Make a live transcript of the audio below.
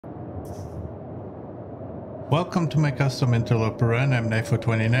Welcome to my custom interloper run. I'm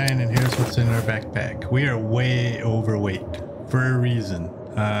Knifo29 and here's what's in our backpack. We are way overweight for a reason.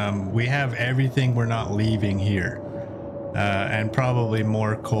 We have everything we're not leaving here. And probably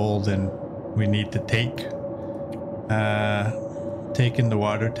more coal than we need to take. Taking the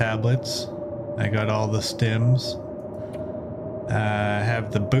water tablets. I got all the stems. I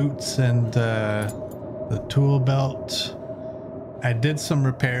have the boots and the tool belt. I did some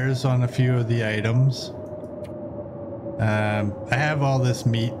repairs on a few of the items. I have all this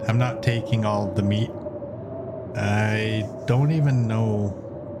meat. I'm not taking all the meat. I don't even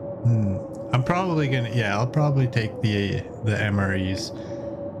know. I'm probably gonna, yeah, I'll probably take the MREs.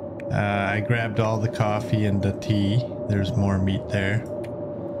 I grabbed all the coffee and the tea. There's more meat there.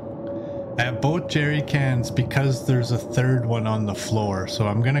 I have both jerry cans because there's a third one on the floor, so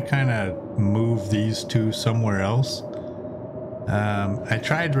I'm gonna kind of move these two somewhere else. I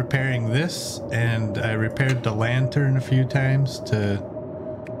tried repairing this, and I repaired the lantern a few times to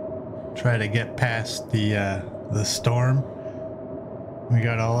try to get past the storm. We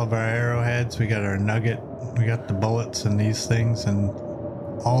got all of our arrowheads, we got our nugget, we got the bullets and these things, and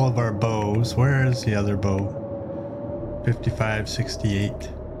all of our bows. Where is the other bow? 55, 68.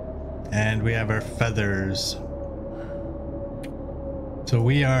 And we have our feathers. So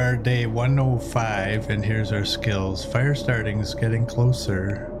we are day 105, and here's our skills. Fire starting is getting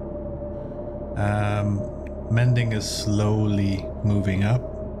closer. Mending is slowly moving up.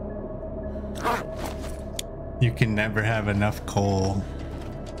 You can never have enough coal.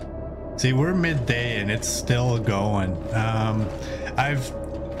 See, we're midday and it's still going. I've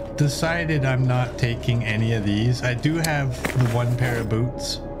decided I'm not taking any of these. I do have the one pair of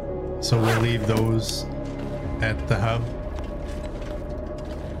boots, so we'll leave those at the hub.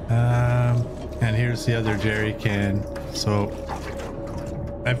 And here's the other jerry can. So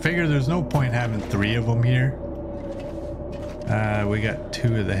I figure there's no point having 3 of them here. We got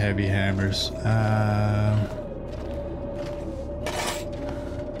 2 of the heavy hammers.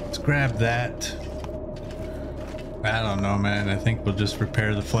 Let's grab that. I don't know, man. I think we'll just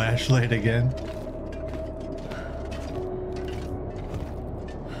repair the flashlight again.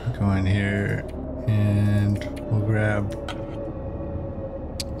 Go in here and we'll grab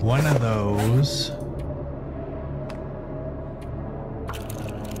one of those.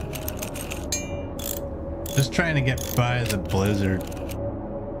 Just trying to get by the blizzard.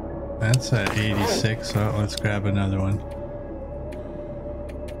 That's at 86, so let's grab another one.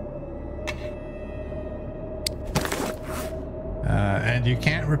 And you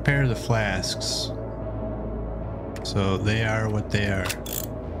can't repair the flasks, so they are what they are.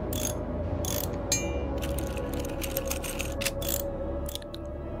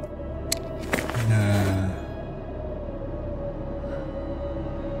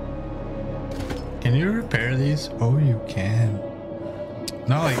 Can you repair these? Oh, you can.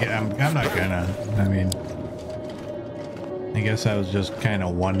 Not like I'm not gonna. I mean, I guess I was just kind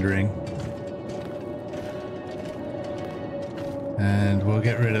of wondering. And we'll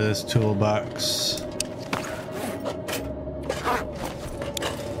get rid of this toolbox.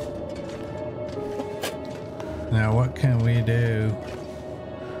 Now, what can we do?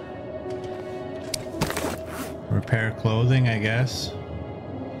 Repair clothing, I guess.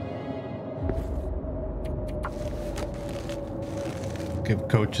 Give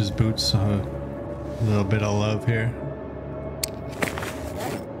Coach's boots a little bit of love here.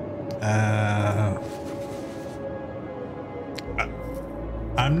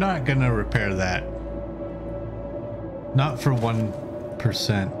 I'm not gonna repair that. Not for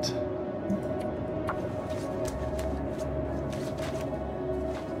 1%.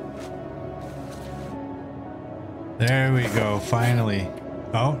 There we go, finally.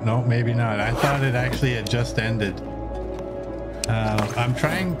 Oh, no, maybe not. I thought it actually had just ended. I'm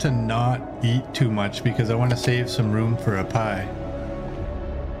trying to not eat too much because I want to save some room for a pie.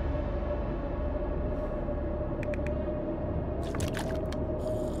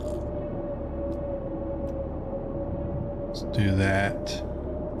 Let's do that.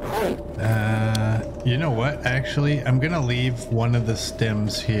 You know what? Actually, I'm gonna leave one of the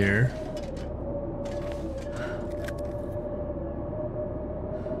stems here.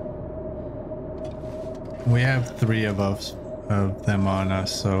 We have 3 of them on us,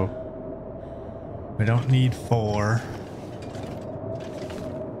 so we don't need 4.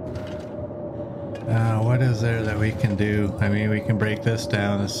 What is there that we can do? I mean, we can break this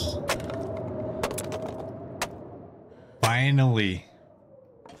down. Finally.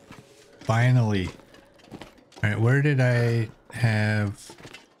 All right, where did I have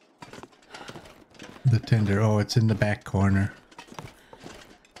the tinder? Oh, it's in the back corner.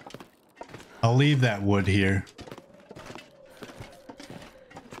 I'll leave that wood here.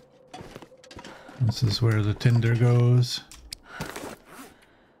 This is where the tinder goes.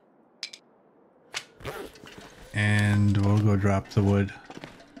 And we'll go drop the wood.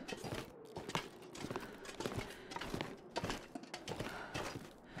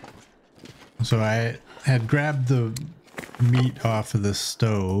 So I had grabbed the meat off of the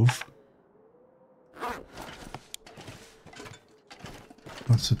stove.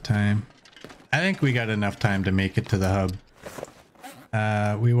 What's the time? I think we got enough time to make it to the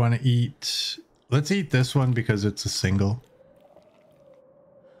hub. We want to eat... Let's eat this one because it's a single.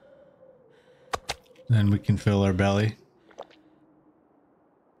 Then we can fill our belly.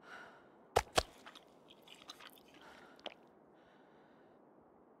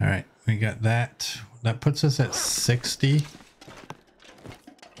 All right, we got that. That puts us at 60.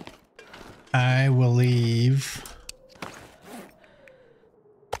 I will leave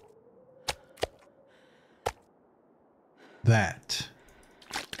that.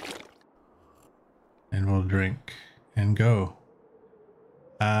 And we'll drink and go.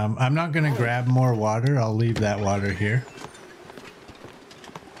 I'm not going to grab more water. I'll leave that water here.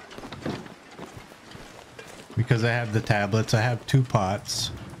 Because I have the tablets. I have 2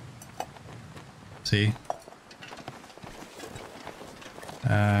 pots. See?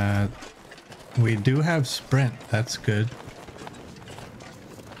 We do have sprint. That's good.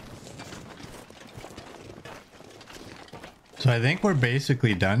 So I think we're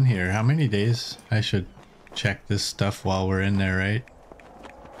basically done here. How many days? I should check this stuff while we're in there, right?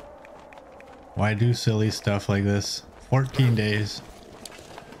 Why do silly stuff like this? 14 days.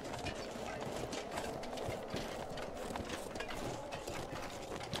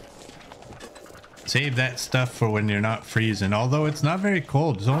 Save that stuff for when you're not freezing. Although it's not very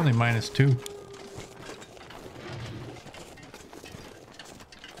cold. It's only -2.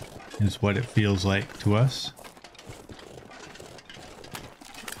 Is what it feels like to us.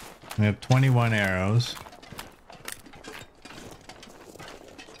 We have 21 arrows.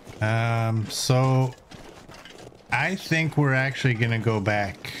 So I think we're actually gonna go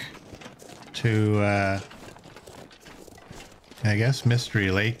back to I guess Mystery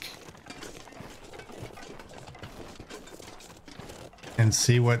Lake and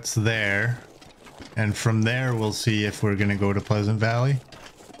see what's there, and from there we'll see if we're gonna go to Pleasant Valley.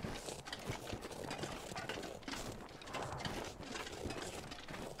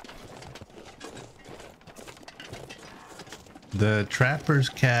 The Trapper's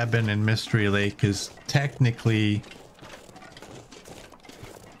Cabin in Mystery Lake is technically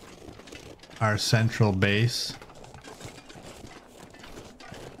our central base.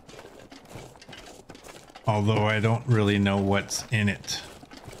 Although I don't really know what's in it.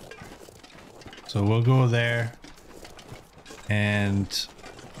 So we'll go there. And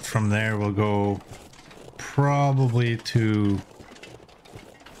from there we'll go probably to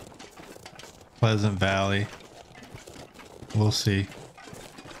Pleasant Valley. We'll see.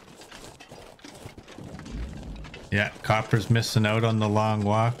 Yeah, Copper's missing out on the long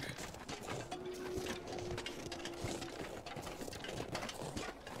walk.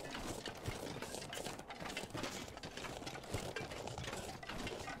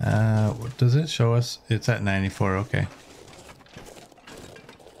 What does it show us? It's at 94, okay.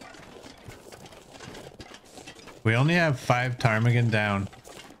 We only have 5 ptarmigan down.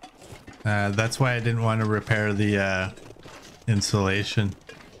 That's why I didn't want to repair the insulation.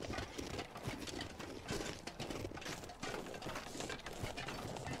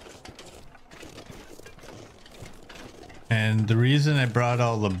 And the reason I brought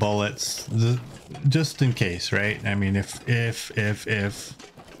all the bullets, just in case, right? I mean, if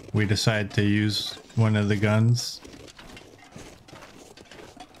we decide to use one of the guns,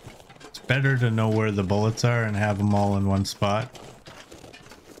 it's better to know where the bullets are and have them all in one spot.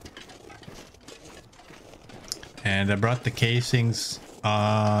 And I brought the casings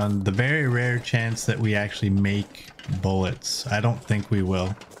on the very rare chance that we actually make bullets. I don't think we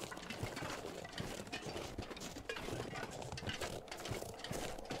will.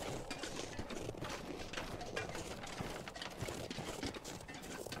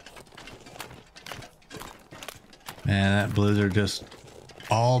 Man, that blizzard just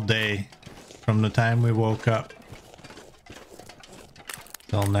all day from the time we woke up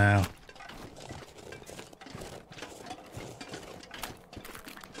till now.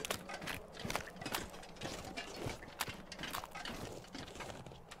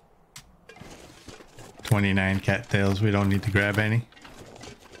 $29 cattails. We don't need to grab any.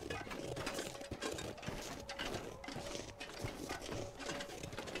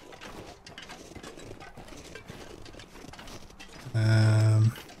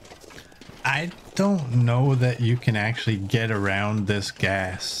 I don't know that you can actually get around this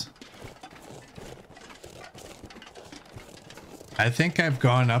gas. I think I've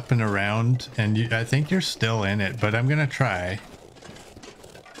gone up and around, and I think you're still in it, but I'm gonna try.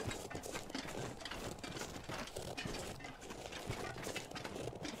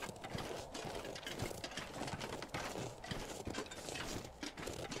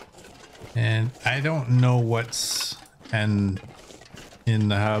 And I don't know what's in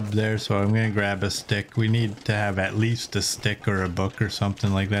the hub there, so I'm gonna grab a stick. We need to have at least a stick or a book or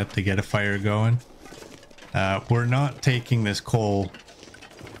something like that to get a fire going. We're not taking this coal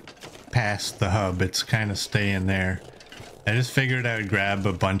past the hub. It's kind of staying there. I just figured I would grab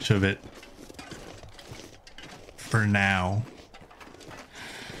a bunch of it for now.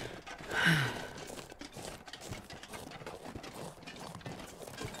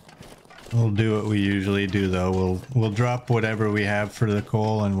 We'll do what we usually do though. We'll drop whatever we have for the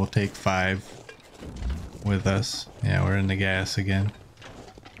coal and we'll take 5 with us. Yeah, we're in the gas again.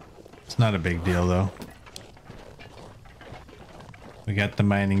 It's not a big deal though. We got the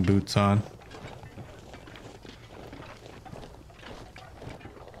mining boots on.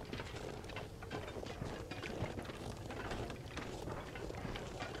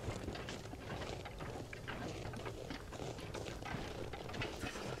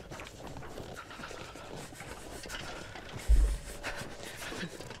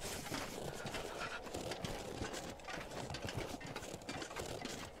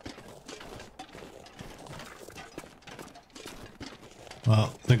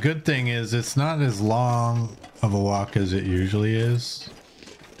 Well, the good thing is it's not as long of a walk as it usually is.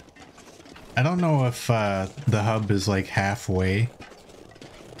 I don't know if the hub is like halfway.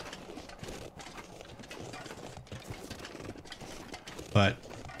 But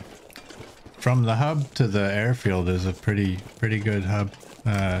from the hub to the airfield is a pretty good hub,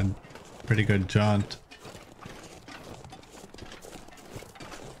 pretty good jaunt.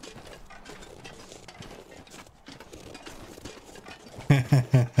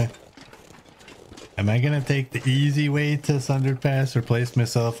 Am I gonna take the easy way to Sunderpass or place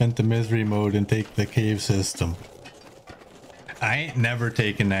myself into misery mode and take the cave system? I ain't never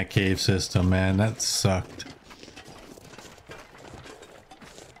taken that cave system, man. That sucked.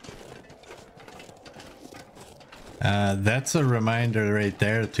 That's a reminder right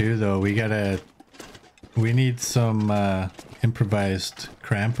there too, though. We need some improvised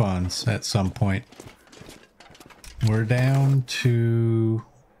crampons at some point. We're down to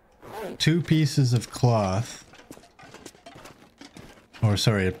 2 pieces of cloth. Or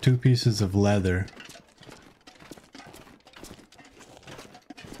sorry, 2 pieces of leather.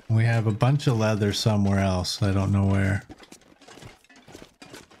 We have a bunch of leather somewhere else. I don't know where.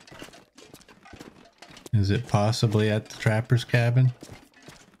 Is it possibly at the trapper's cabin?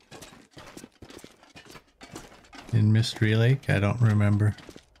 In Mystery Lake? I don't remember.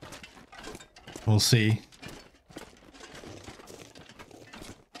 We'll see.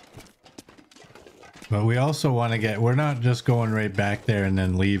 But we also want to get, we're not just going right back there and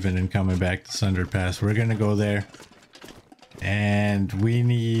then leaving and coming back to Sunderpass. We're going to go there. And we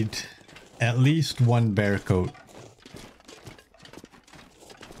need at least 1 bear coat.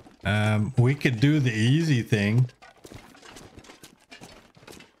 We could do the easy thing.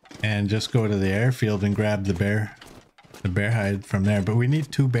 And just go to the airfield and grab the bear hide from there. But we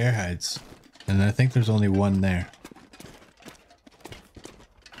need 2 bear hides. And I think there's only 1 there.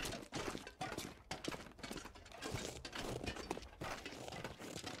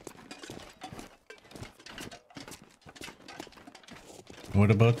 What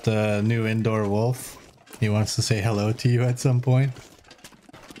about the new indoor wolf? He wants to say hello to you at some point.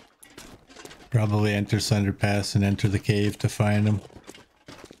 Probably enter Sunderpass and enter the cave to find him.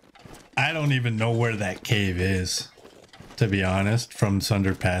 I don't even know where that cave is, to be honest, from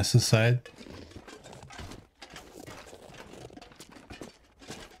Sunderpass's side.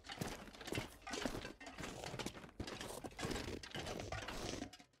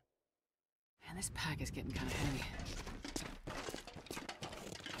 Man, this pack is getting kind of heavy.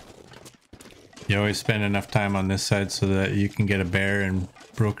 You always spend enough time on this side so that you can get a bear and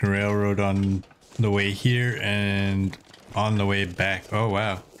Broken Railroad on the way here and on the way back. Oh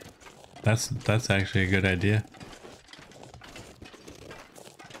wow, that's actually a good idea.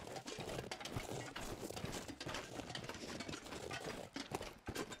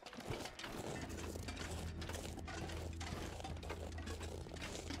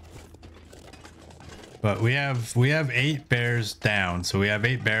 But we have 8 bears down, so we have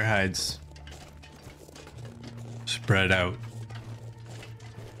 8 bear hides spread out.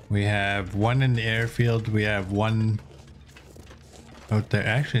 We have 1 in the airfield. We have 1 Out there.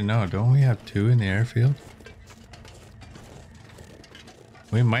 Actually, no. Don't we have 2 in the airfield?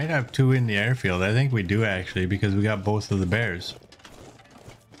 We might have 2 in the airfield. I think we do actually, because we got both of the bears.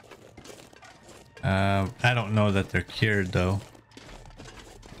 I don't know that they're cured though.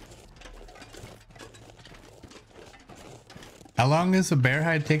 How long does a bear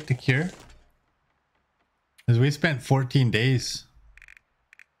hide take to cure? Because we spent 14 days.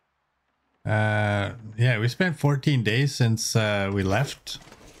 Yeah, we spent 14 days since we left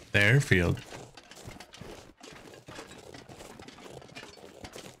the airfield.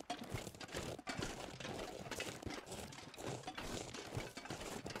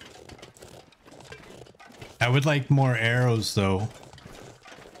 I would like more arrows though.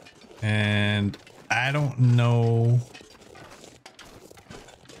 And I don't know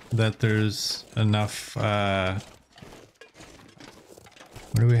that there's enough what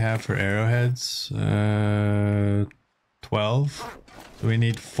do we have for arrowheads? 12. So we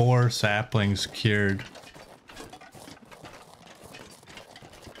need 4 saplings cured.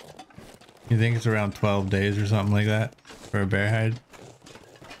 You think it's around 12 days or something like that for a bear hide?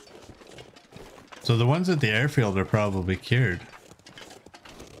 So the ones at the airfield are probably cured.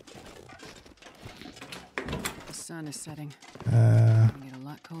 The sun is setting. Uh, It'll get a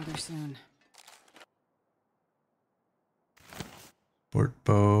lot colder soon. Sport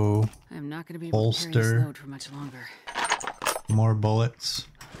bow. I'm not going to be able to carry this load for much longer. More bullets.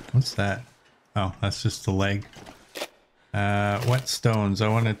 What's that? Oh, that's just the leg. Wet stones. I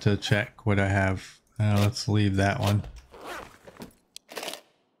wanted to check what I have. Let's leave that one.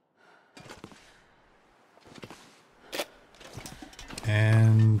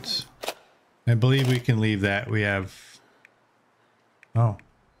 And I believe we can leave that. We have... Oh.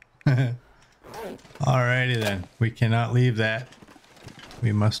 Alrighty then. We cannot leave that.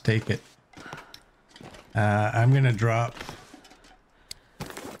 We must take it. I'm gonna drop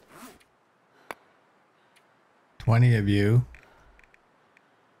 20 of you.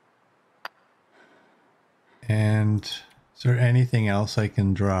 And is there anything else I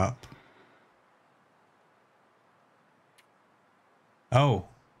can drop? Oh.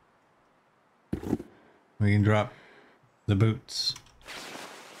 We can drop the boots.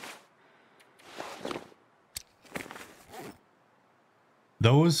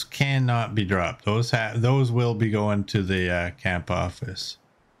 Those cannot be dropped. Those will be going to the camp office.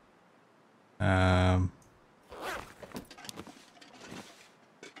 Why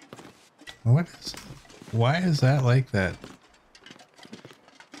is that like that?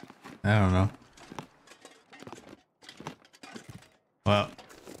 I don't know. Well.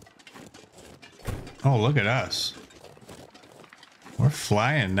 Oh, look at us. We're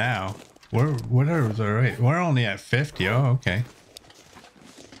flying now. We're only at 50. Oh, okay.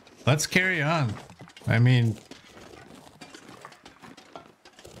 Let's carry on. I mean...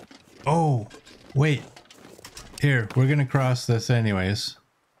 Oh, wait. Here, we're gonna cross this anyways.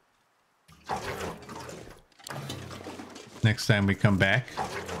 Next time we come back.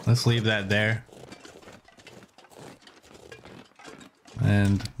 Let's leave that there.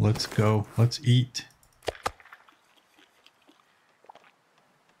 And let's go. Let's eat.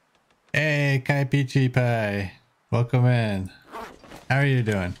 Hey, Kai Peachy Pie. Welcome in. How are you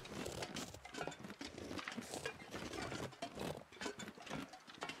doing?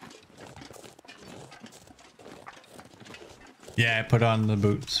 Yeah, I put on the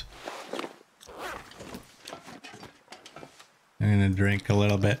boots. I'm gonna drink a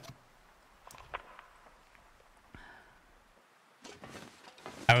little bit.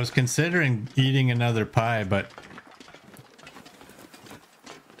 I was considering eating another pie, but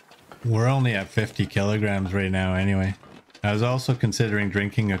we're only at 50 kilograms right now anyway. I was also considering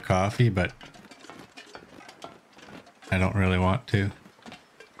drinking a coffee, but I don't really want to.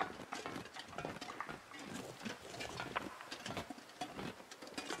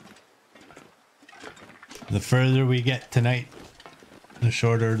 The further we get tonight, the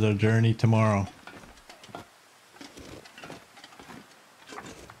shorter the journey tomorrow.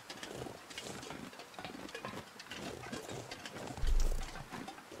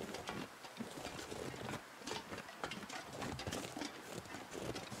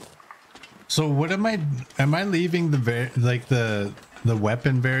 So what am I leaving the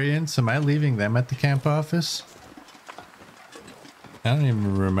weapon variants? Am I leaving them at the camp office? I don't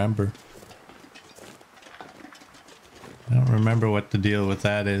even remember. I don't remember what the deal with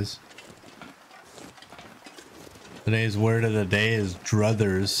that is. Today's word of the day is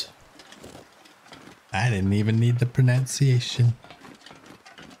druthers. I didn't even need the pronunciation.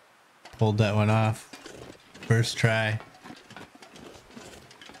 Pulled that one off. First try.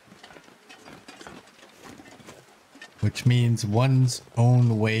 which means one's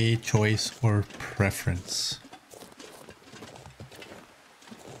own way, choice, or preference.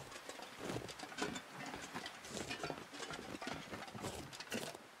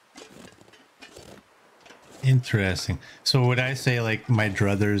 Interesting. So would I say like my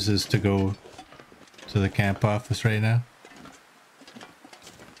druthers is to go to the camp office right now?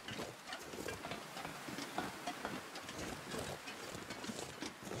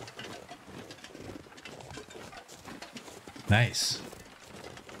 Nice.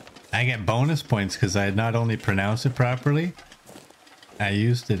 I get bonus points because I not only pronounced it properly, I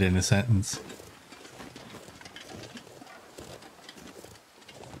used it in a sentence.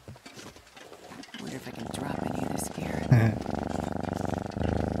 Wonder if I can drop any of this gear.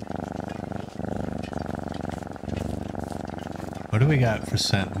 What do we got for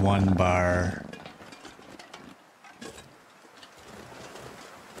cent 1 bar?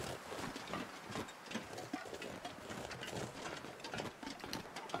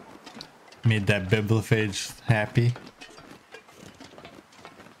 Made that bibliophage happy.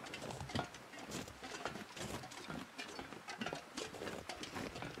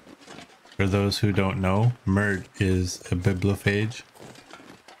 For those who don't know, Mert is a bibliophage.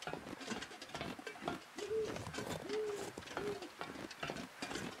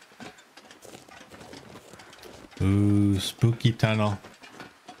 Ooh, spooky tunnel.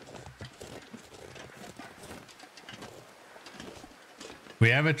 We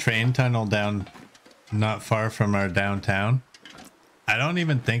have a train tunnel down not far from our downtown. I don't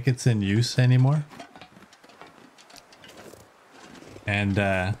even think it's in use anymore. And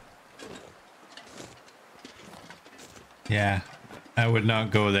yeah, I would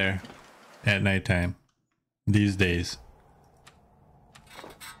not go there at nighttime these days.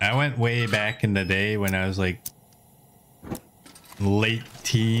 I went way back in the day when I was like late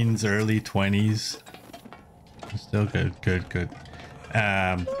teens, early 20s. Still good.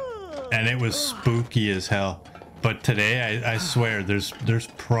 And it was spooky as hell. But today, I swear, there's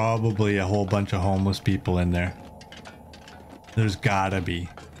probably a whole bunch of homeless people in there. There's gotta be.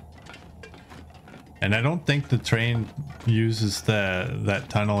 And I don't think the train uses that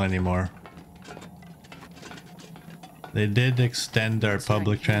tunnel anymore. They did extend our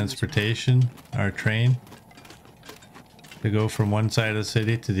public transportation, our train, to go from one side of the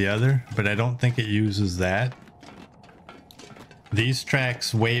city to the other, but I don't think it uses that. These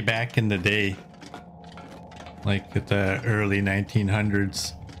tracks way back in the day, like at the early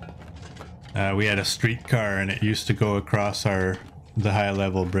 1900s, we had a streetcar and it used to go across the high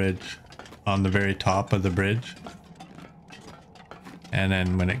level bridge on the very top of the bridge. And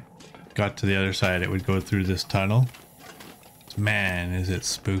then when it got to the other side, it would go through this tunnel. Man, is it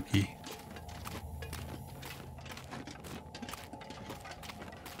spooky.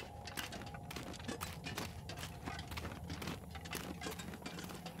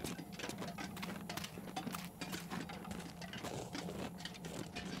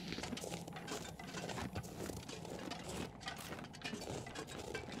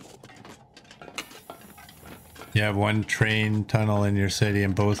 You have one train tunnel in your city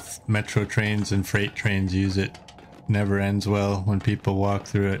and both metro trains and freight trains use it. Never ends well when people walk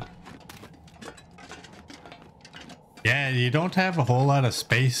through it. Yeah, you don't have a whole lot of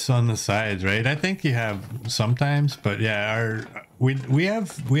space on the sides, right? I think you have sometimes, but yeah, we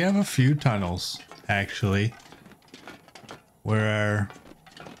have a few tunnels actually where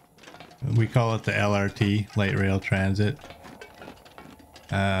we call it the LRT, light rail transit.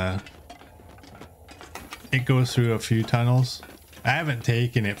 It goes through a few tunnels. I haven't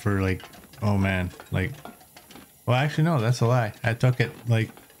taken it for like, oh man, like, well actually no, that's a lie. I took it like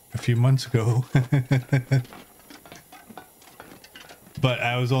a few months ago. But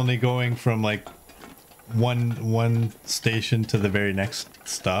I was only going from like one station to the very next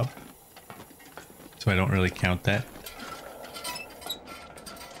stop. So I don't really count that.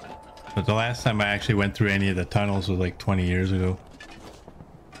 But the last time I actually went through any of the tunnels was like 20 years ago.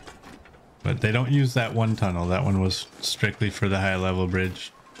 But they don't use that one tunnel. That one was strictly for the high level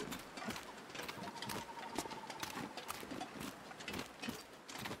bridge.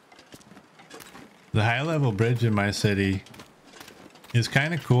 The high level bridge in my city is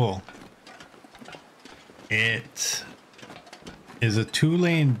kind of cool. It is a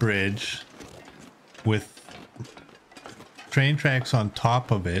 2-lane bridge with train tracks on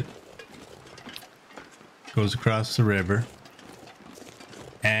top of it. Goes across the river.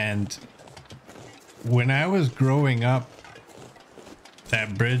 And when I was growing up,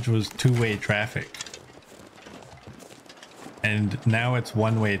 that bridge was 2-way traffic. And now it's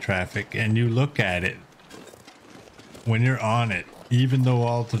 1-way traffic. And you look at it, when you're on it, even though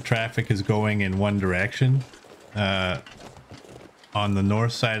all the traffic is going in one direction, on the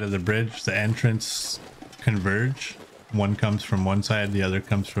north side of the bridge, the entrance converge. One comes from one side, the other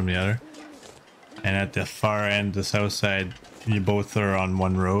comes from the other. And at the far end, the south side, you both are on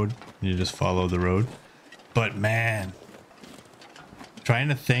one road. You just follow the road. But man, trying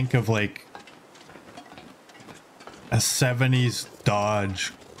to think of like a 70s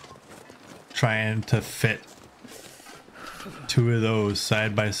Dodge trying to fit two of those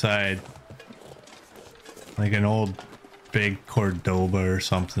side by side, like an old big Cordoba or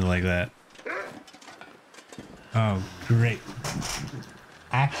something like that. Oh, great.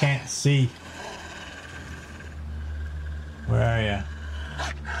 I can't see. Where are you?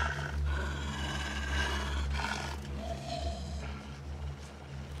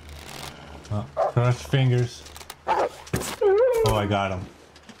 Oh, cross fingers. Oh, I got him.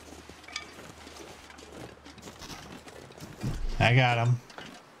 I got him.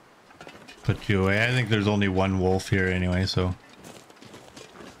 Put you away. I think there's only one wolf here anyway, so.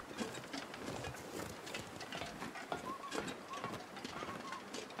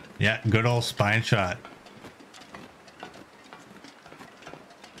 Yeah, good old spine shot.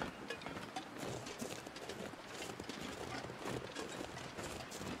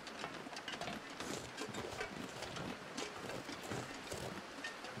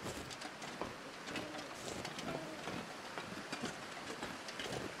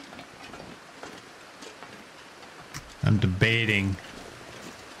 I'm debating.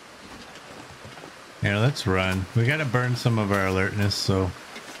 Yeah, let's run. We gotta burn some of our alertness, so.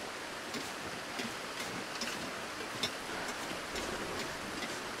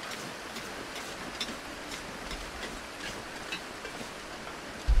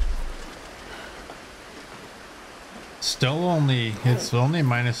 Still only, it's only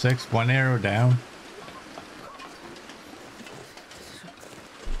 -6, one arrow down.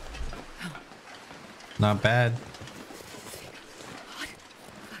 Not bad.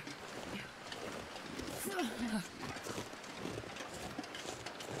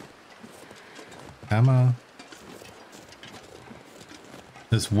 Come on.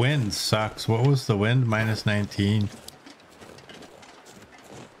 This wind sucks. What was the wind? -19.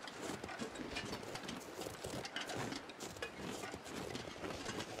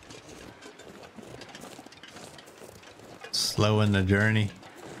 Slowing the journey.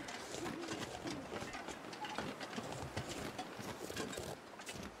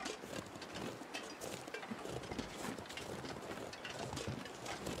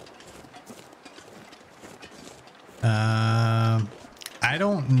 I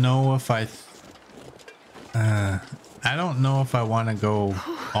don't know if I don't know if I want to go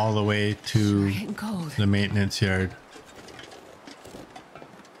all the way to the maintenance yard.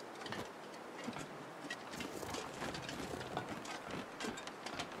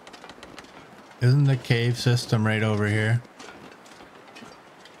 Isn't the cave system right over here?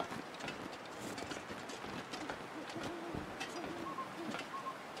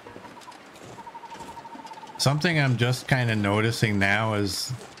 Something I'm just kind of noticing now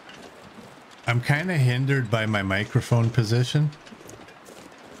is I'm kind of hindered by my microphone position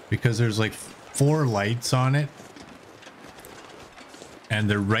because there's like 4 lights on it and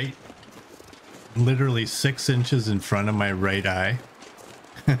they're right literally 6 inches in front of my right eye.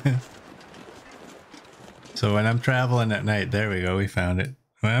 So when I'm traveling at night, there we go, we found it.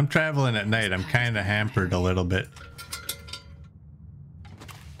 When I'm traveling at night, I'm kind of hampered a little bit.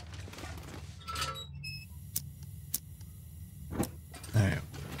 Alright,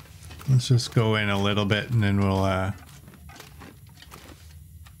 let's just go in a little bit and then we'll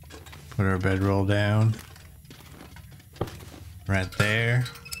put our bedroll down. Right there.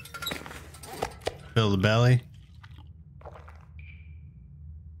 Fill the belly.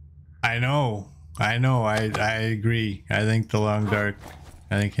 I know, I agree. I think the long dark,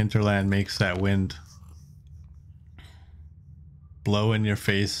 I think Hinterland makes that wind blow in your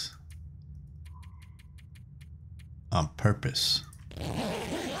face on purpose.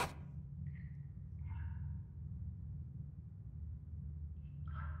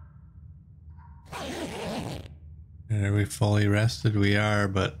 And are we fully rested? We are,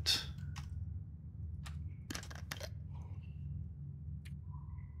 but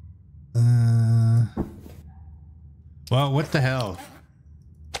well, what the hell?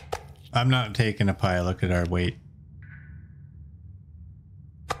 I'm not taking a pie. Look at our weight.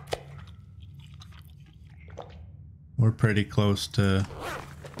 We're pretty close to...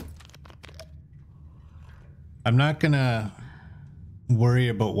 I'm not gonna worry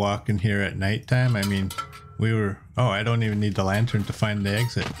about walking here at nighttime. I mean, we were... Oh, I don't even need the lantern to find the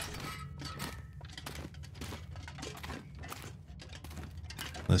exit.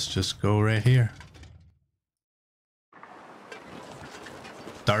 Let's just go right here.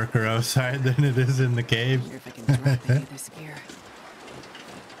 darker outside than it is in the cave. Wonder if I can drop any of this gear.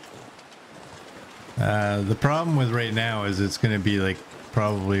 The problem with right now is it's going to be like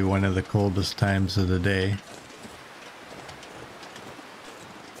probably one of the coldest times of the day.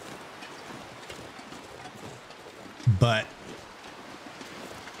 But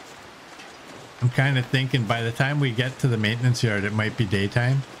I'm kind of thinking by the time we get to the maintenance yard, it might be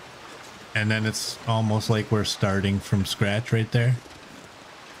daytime. And then it's almost like we're starting from scratch right there.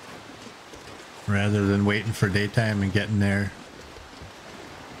 Rather than waiting for daytime and getting there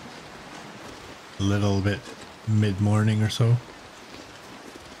a little bit mid-morning or so.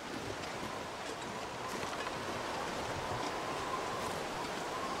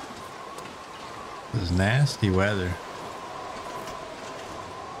 This is nasty weather.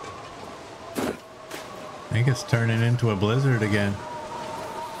 I think it's turning into a blizzard again.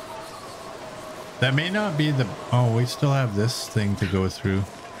 That may not be the... Oh, we still have this thing to go through.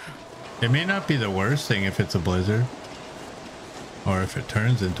 It may not be the worst thing if it's a blizzard. Or if it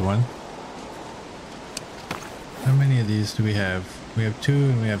turns into one. How many of these do we have? We have 2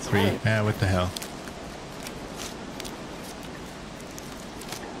 and we have 3. Ah, what the hell.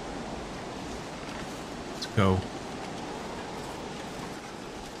 Let's go.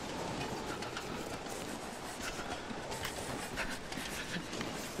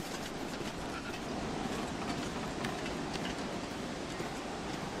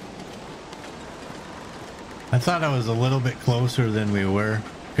 I thought I was a little bit closer than we were.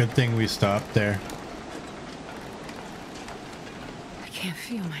 Good thing we stopped there. I can't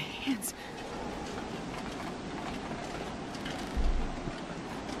feel my hands.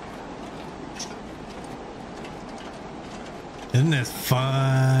 Isn't this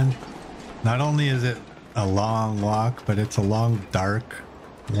fun? Not only is it a long walk, but it's a long, dark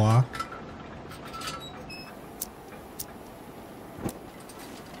walk.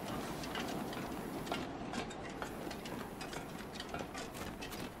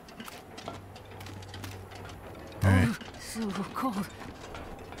 So cold.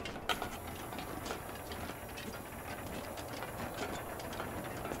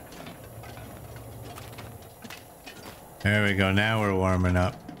 There we go. Now we're warming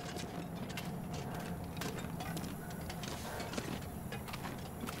up.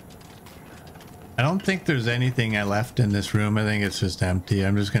 I don't think there's anything I left in this room. I think it's just empty.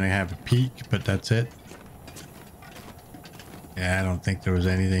 I'm just going to have a peek, but that's it. Yeah, I don't think there was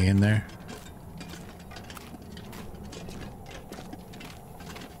anything in there.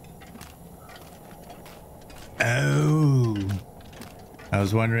 Oh, I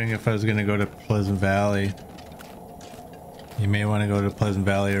was wondering if I was going to go to Pleasant Valley. You may want to go to Pleasant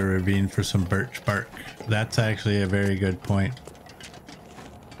Valley or Ravine for some birch bark. That's actually a very good point.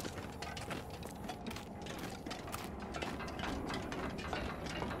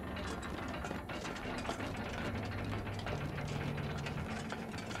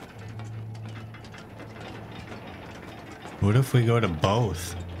 What if we go to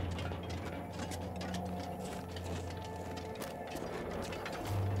both?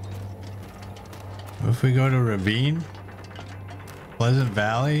 What if we go to Ravine, Pleasant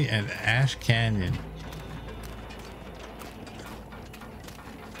Valley, and Ash Canyon?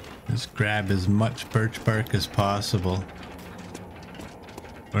 Just grab as much birch bark as possible.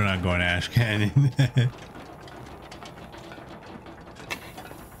 We're not going to Ash Canyon.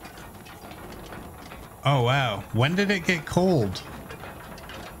 Oh wow, when did it get cold?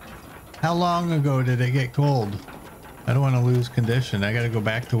 How long ago did it get cold? I don't want to lose condition. I gotta go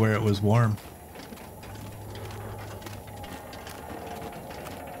back to where it was warm.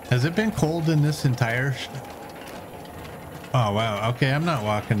 Has it been cold in this entire... Oh wow, okay, I'm not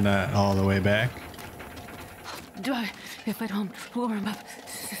walking that all the way back. Die if I don't warm up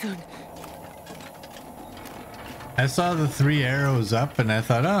soon. I saw the 3 arrows up and I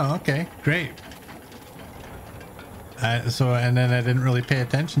thought, oh, okay, great. And then I didn't really pay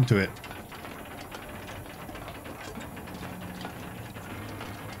attention to it.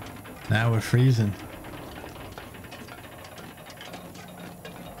 Now we're freezing.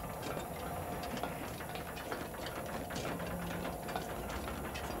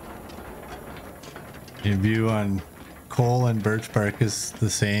 Your view on coal and birch bark is the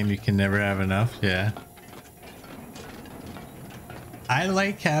same. You can never have enough. Yeah. I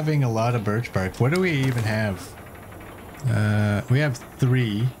like having a lot of birch bark. What do we even have? We have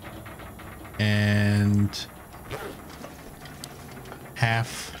 3 and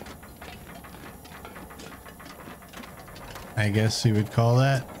half, I guess you would call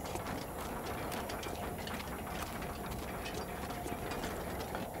that.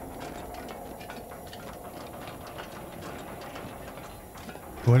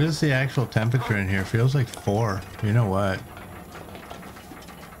 What is the actual temperature in here? Feels like 4. You know what?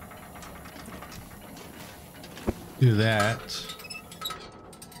 Do that.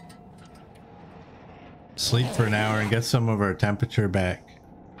 Sleep for an hour and get some of our temperature back.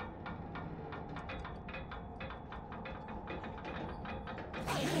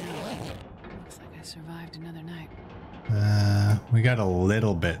 Looks like I survived another night. We got a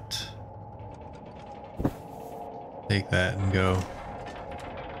little bit. Take that and go.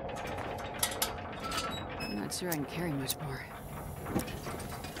 I'm not sure I can carry much more.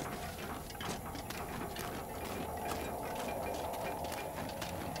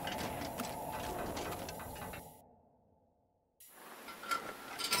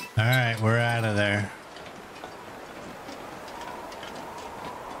 All right, we're out of there.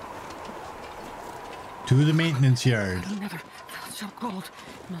 To the maintenance yard. I've never felt so cold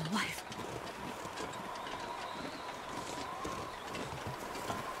in my life.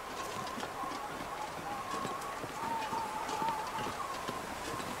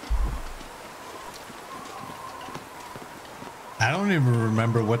 I don't even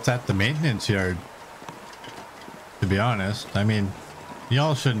remember what's at the maintenance yard, to be honest. I mean,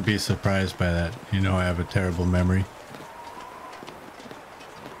 y'all shouldn't be surprised by that. You know I have a terrible memory.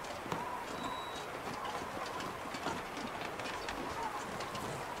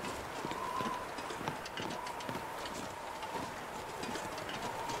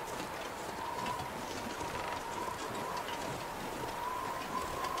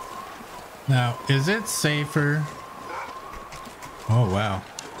 Now, is it safer? Oh, wow.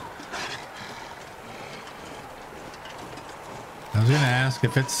 I was gonna ask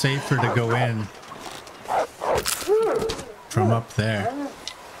if it's safer to go in from up there.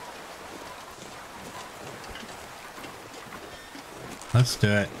 Let's do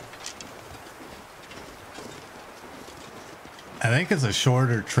it. I think it's a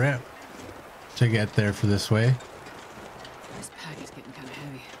shorter trip to get there for this way. This pack is getting kind of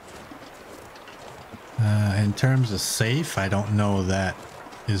heavy. In terms of safe, I don't know that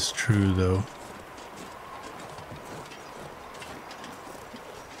is true though.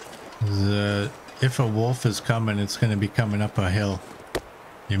 If a wolf is coming, it's going to be coming up a hill.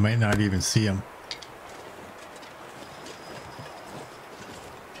 You might not even see him.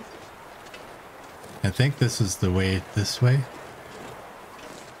 I think this is the way, this way.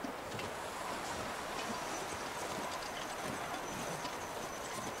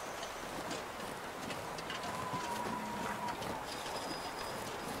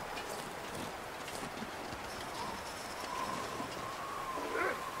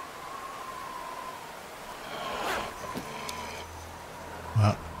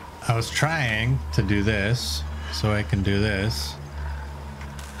 Well, I was trying to do this so I can do this.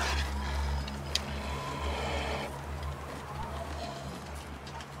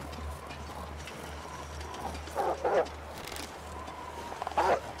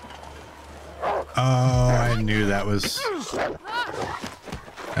 Oh, I knew that was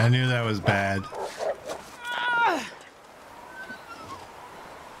bad.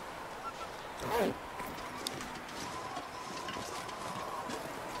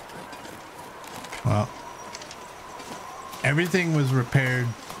 Well, everything was repaired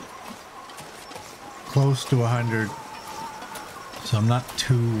close to 100, so I'm not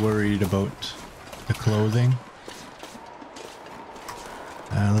too worried about the clothing.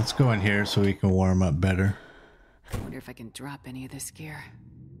 Let's go in here so we can warm up better. I wonder if I can drop any of this gear.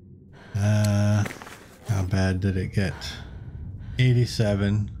 How bad did it get?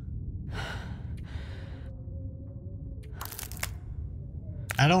 87.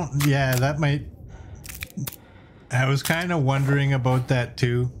 Yeah, that might... I was kind of wondering about that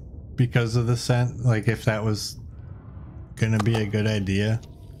too, because of the scent, like if that was gonna be a good idea.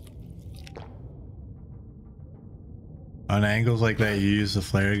 On angles like that, you use the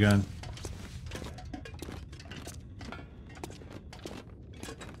flare gun.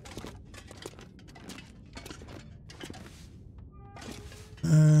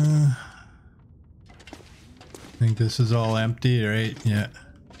 I think this is all empty, right? Yeah.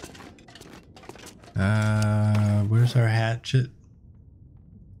 Where's our hatchet?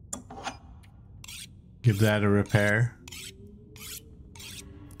 Give that a repair.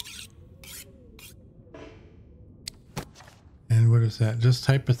 And what is that? Just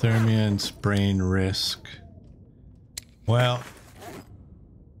hypothermia and sprain risk. Well,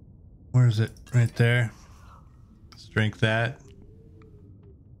 where is it? Right there. Let's drink that.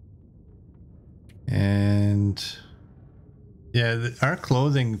 And yeah, our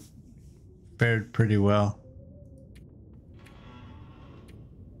clothing fared pretty well.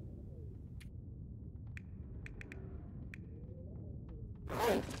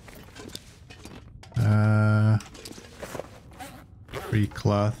 Free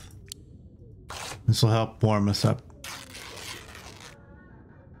cloth. This will help warm us up.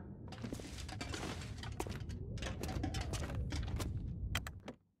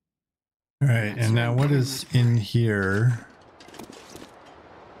 All right, and now what is in here?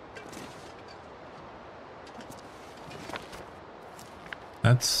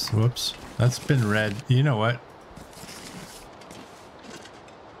 That's, whoops, that's been read. You know what?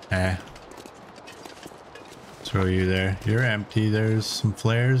 Throw you there. You're empty. There's some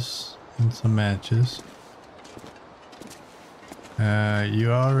flares and some matches.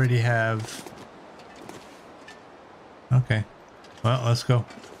 You already have... Okay. Well, let's go.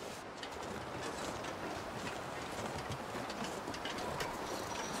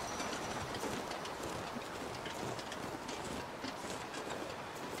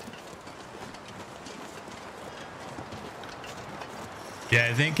 Yeah,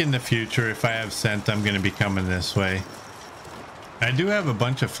 I think in the future, if I have scent, I'm going to be coming this way. I do have a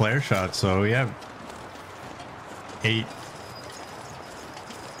bunch of flare shots, so we have 8.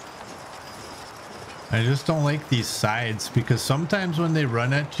 I just don't like these sides because sometimes when they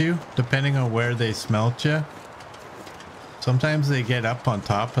run at you, depending on where they smelt you, sometimes they get up on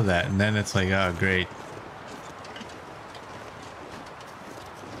top of that and then it's like, oh, great.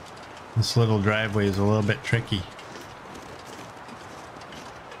 This little driveway is a little bit tricky.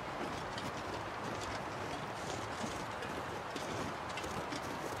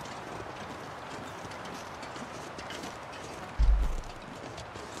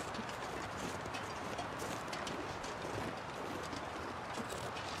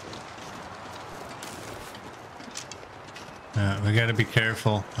 We gotta be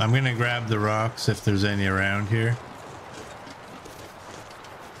careful. I'm gonna grab the rocks if there's any around here.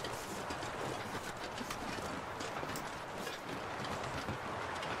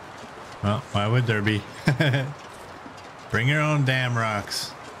 Well, why would there be? Bring your own damn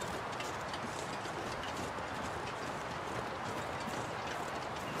rocks.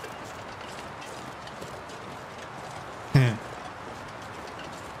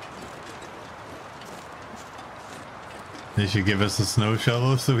 They should give us a snow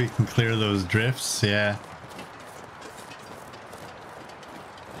shovel so we can clear those drifts. Yeah.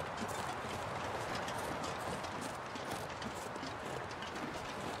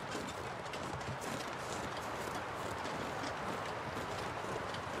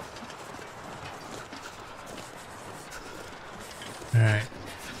 All right.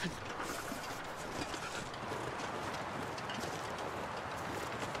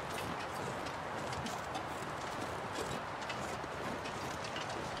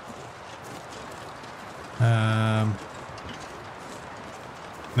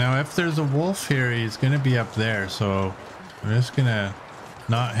 Now if there's a wolf here, he's gonna be up there, so I'm just gonna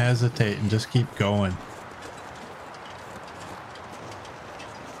not hesitate and just keep going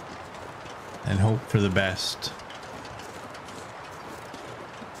and hope for the best.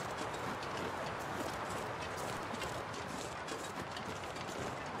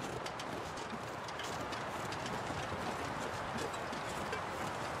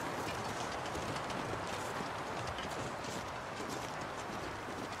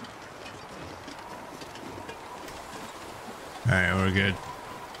 All right, we're good.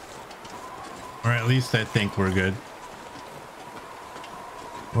 Or at least I think we're good.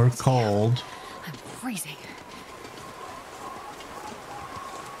 We're cold. I'm freezing.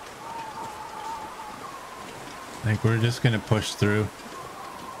 I think we're just gonna push through.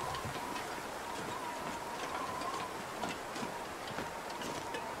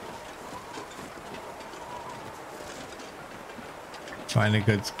 Find a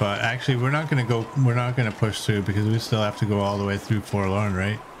good spot. Actually, we're not gonna push through because we still have to go all the way through Forlorn,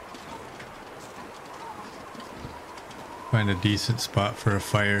 right? Find a decent spot for a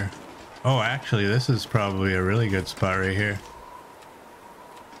fire. Oh, actually, this is probably a really good spot right here.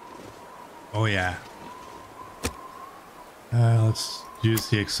 Oh yeah. Let's use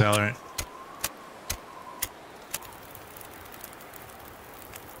the accelerant.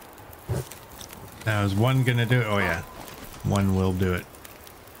 Now, is one gonna do it? Oh yeah. One will do it.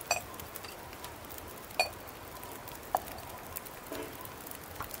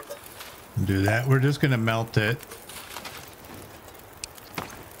 Do that. We're just gonna melt it.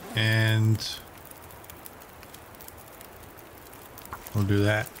 And we'll do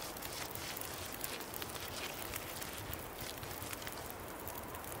that.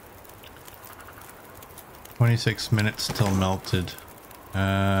 "26 minutes till melted."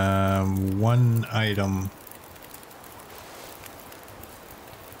 One item.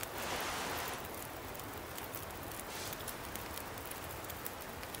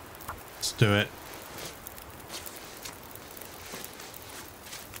 Let's do it.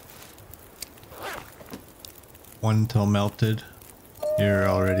 one till melted. You're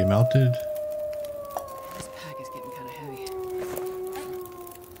already melted. This pack is getting kind of heavy.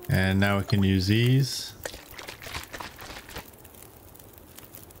 And now we can use these.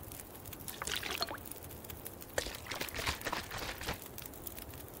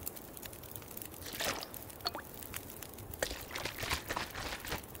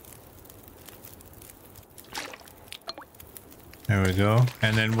 There we go.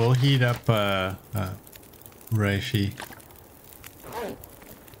 And then we'll heat up reishi.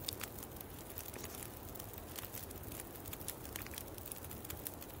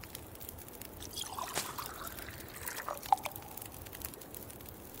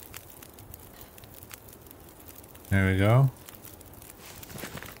 There we go.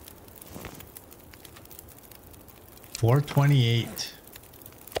 428.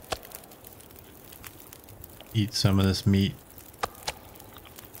 Eat some of this meat.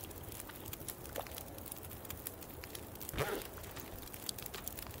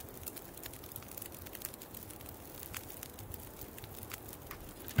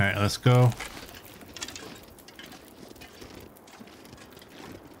 All right, let's go.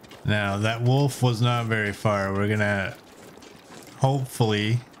 Now that wolf was not very far. We're gonna,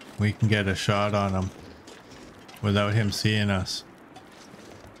 hopefully we can get a shot on him without him seeing us.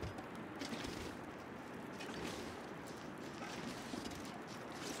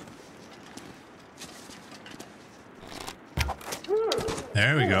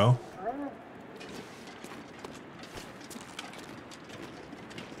 There we go.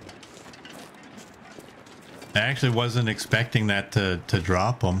 I actually wasn't expecting that to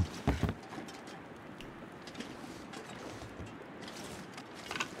drop him.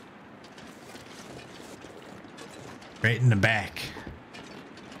 Right in the back.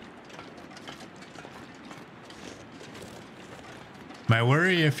 My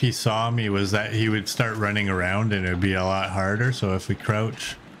worry if he saw me was that he would start running around and it would be a lot harder. So if we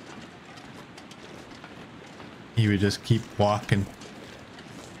crouch, he would just keep walking.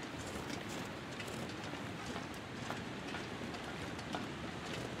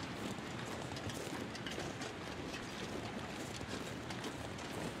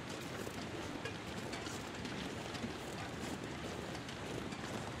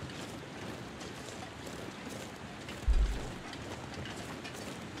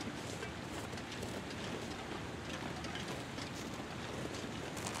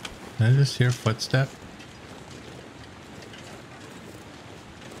 Did I just hear footstep?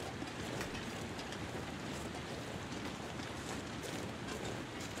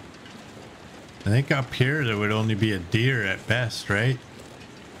 I think up here there would only be a deer at best, right?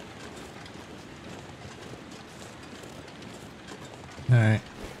 All right.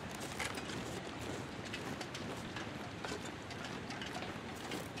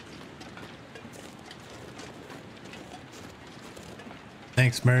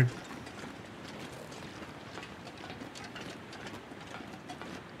 Thanks, Merd.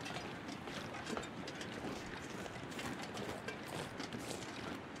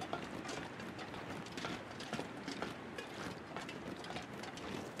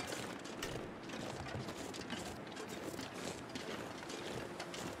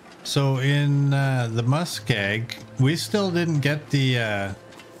 So in the muskeg, we still didn't get the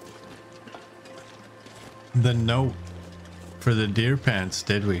note for the deer pants,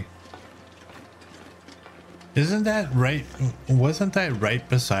 did we? Isn't that right? Wasn't that right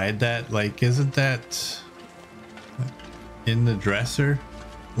beside that? Like, isn't that in the dresser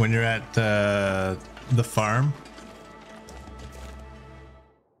when you're at the farm?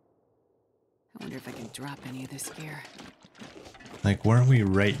 I wonder if I can drop any of this gear. Like, weren't we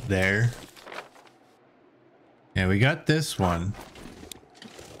right there? Yeah, we got this one.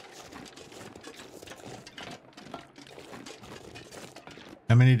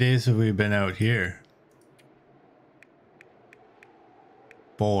 How many days have we been out here?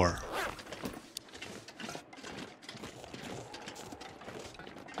 4.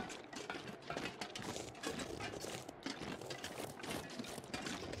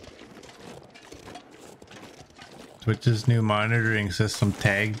 Twitch's new monitoring system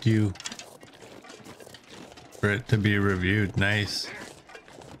tagged you for it to be reviewed. Nice.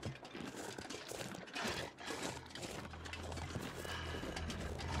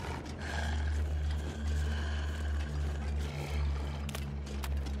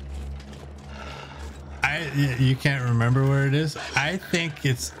 You can't remember where it is? I think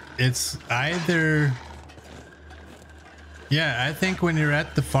it's either... Yeah, I think when you're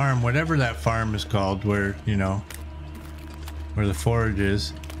at the farm, whatever that farm is called, where, you know, where the forage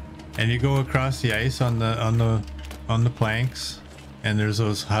is, and you go across the ice on the planks, and there's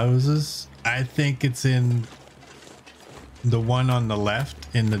those houses. I think it's in The one on the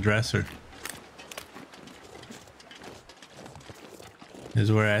left in the dresser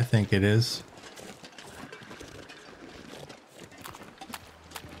is where I think it is.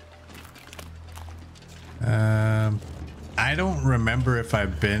 I don't remember if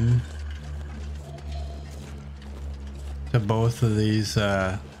I've been to both of these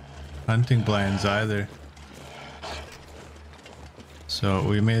hunting blinds either. So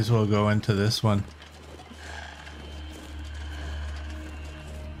we may as well go into this one.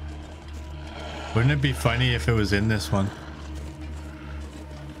 Wouldn't it be funny if it was in this one?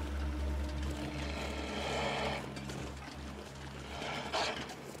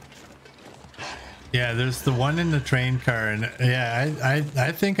 Yeah, there's the one in the train car, and yeah,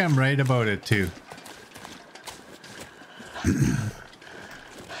 I think I'm right about it too.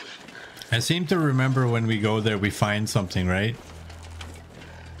 I seem to remember when we go there we find something, right?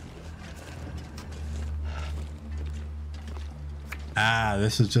 Ah,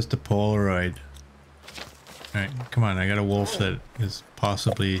 this is just a Polaroid. Alright, come on, I got a wolf that is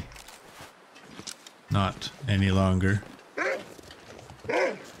possibly not any longer.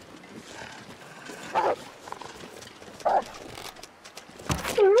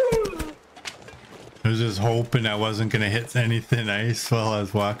 I was just hoping I wasn't going to hit any thin ice while I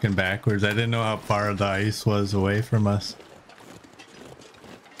was walking backwards. I didn't know how far the ice was away from us.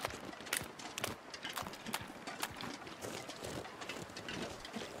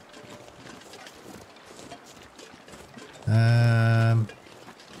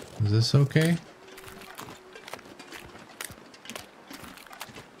 Is this okay?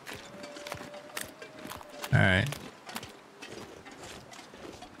 All right.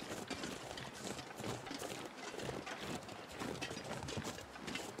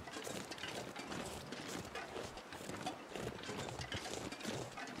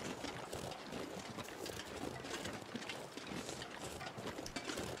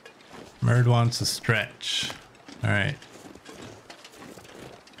 Merd wants a stretch. All right.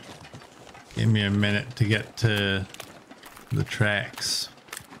 Give me a minute to get to the tracks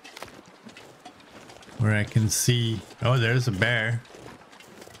where I can see. Oh, there's a bear.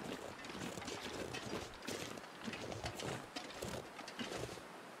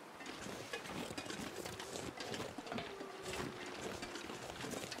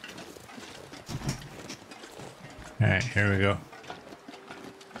 All right, here we go.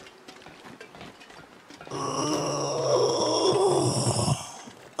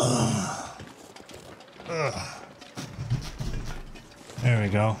 There we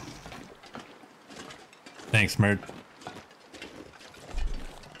go. Thanks, Merd.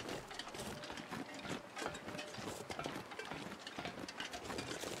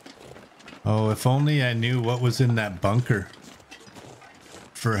 Oh, if only I knew what was in that bunker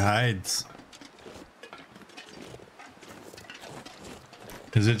for hides.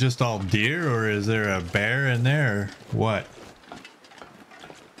 Is it just all deer, or is there a bear in there, or what?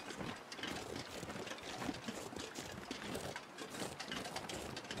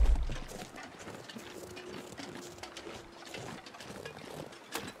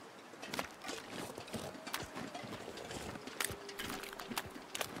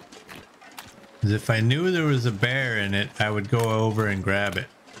 If I knew there was a bear in it, I would go over and grab it.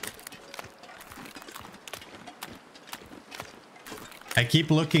 I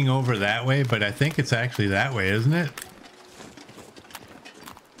keep looking over that way, but I think it's actually that way, isn't it?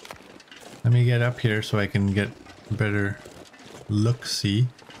 Let me get up here so I can get a better look-see.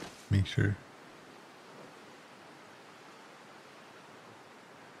 Make sure.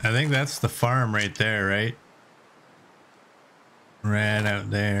 I think that's the farm right there, right? Right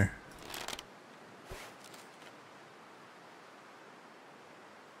out there.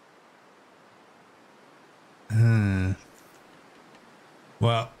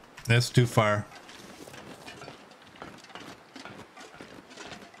 Well, that's too far.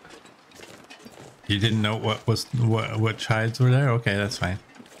 You didn't know which hides were there? Okay, that's fine.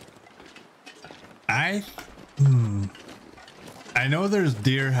 I know there's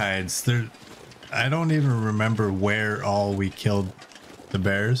deer hides. I don't even remember where all we killed the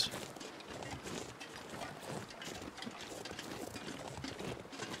bears.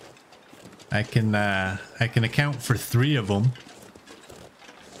 I can account for 3 of them.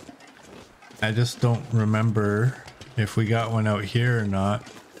 I just don't remember if we got one out here or not.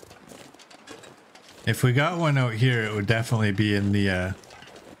 If we got one out here, it would definitely be in the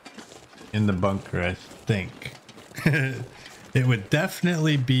bunker, I think. It would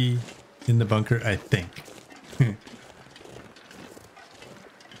definitely be in the bunker, I think.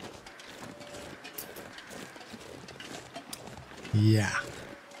 Yeah.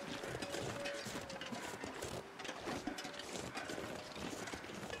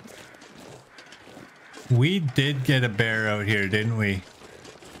 We did get a bear out here, didn't we?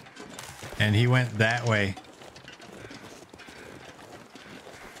 And he went that way.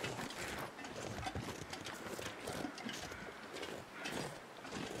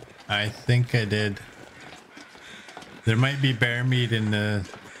 I think I did. There might be bear meat in the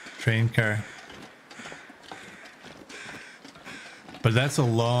train car. But that's a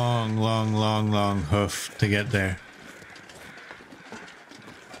long, long, long, long hoof to get there.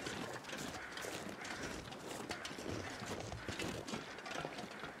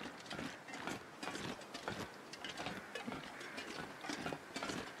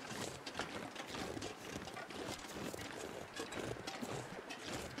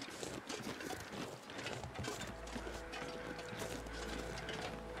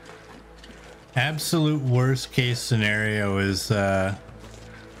 Absolute worst case scenario is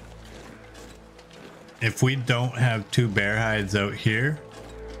if we don't have 2 bear hides out here,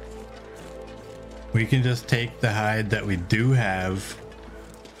 we can just take the hide that we do have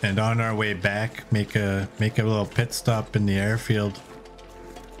and on our way back make a little pit stop in the airfield.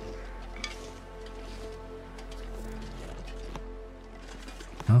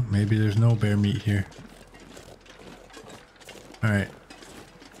 Oh, maybe there's no bear meat here. All right.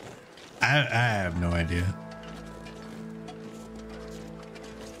 I have no idea.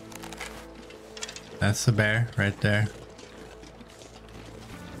 That's the bear right there.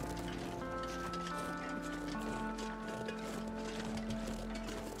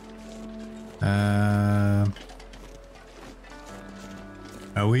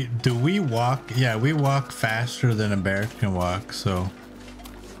 Do we walk? Yeah, we walk faster than a bear can walk, so.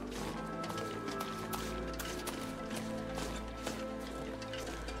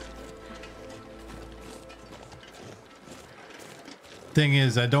 Thing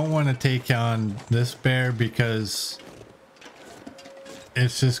is, I don't want to take on this bear because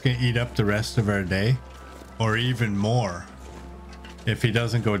it's just going to eat up the rest of our day, or even more if he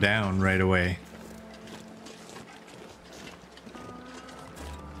doesn't go down right away.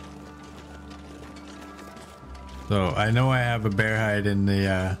 So I know I have a bear hide in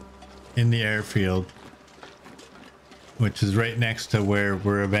the airfield, which is right next to where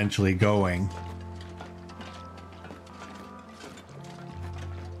we're eventually going.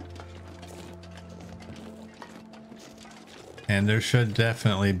 And there should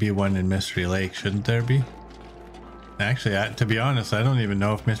definitely be one in Mystery Lake, shouldn't there be? Actually, to be honest, I don't even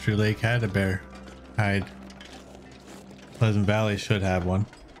know if Mystery Lake had a bear hide. Pleasant Valley should have one.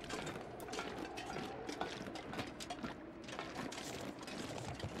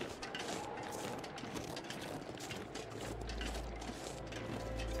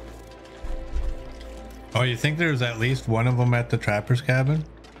 Oh, you think there's at least one of them at the trapper's cabin?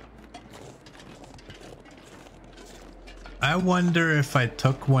 I wonder if I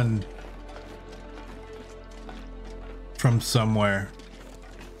took one from somewhere.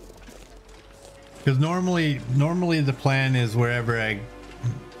 Because normally the plan is wherever I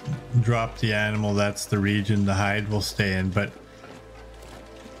drop the animal, that's the region the hide will stay in. But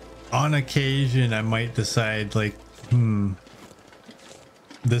on occasion, I might decide like,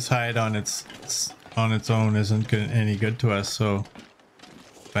 this hide on its own isn't any good to us. So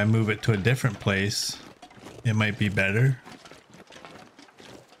if I move it to a different place, it might be better.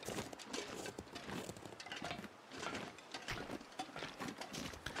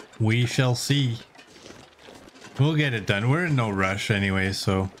 We shall see. We'll get it done. We're in no rush anyway,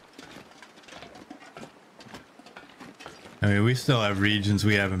 so. I mean, we still have regions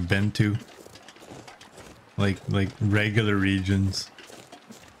we haven't been to. Like regular regions.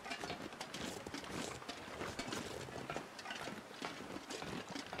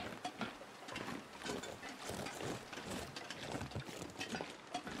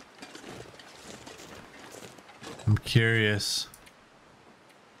 I'm curious.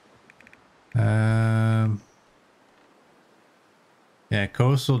 Yeah,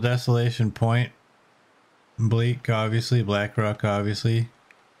 Coastal Desolation Point, Bleak, obviously, Black Rock, obviously.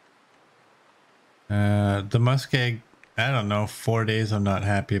 The Muskeg, I don't know, 4 days I'm not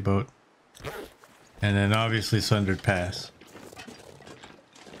happy about. And then obviously Sundered Pass.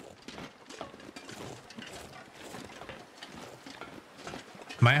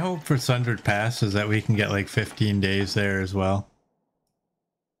 My hope for Sundered Pass is that we can get like 15 days there as well.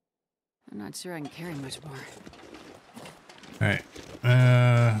 I'm not sure I can carry much more. All right,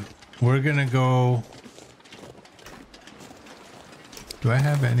 we're gonna go. Do I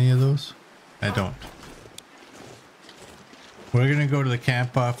have any of those? I don't. We're gonna go to the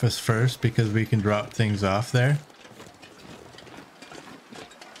camp office first because we can drop things off there.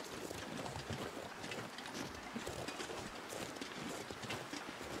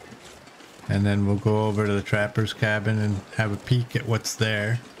 And then we'll go over to the trapper's cabin and have a peek at what's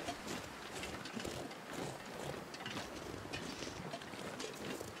there.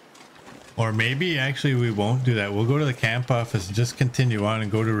 Or maybe actually we won't do that. We'll go to the camp office and just continue on and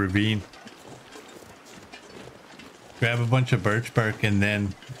go to Ravine. Grab a bunch of birch bark, and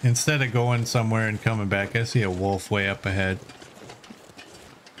then instead of going somewhere and coming back, I see a wolf way up ahead.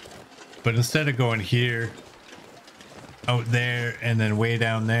 But instead of going here, out there, and then way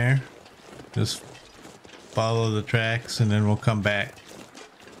down there, just follow the tracks and then we'll come back.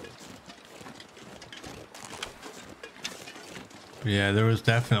 Yeah, there was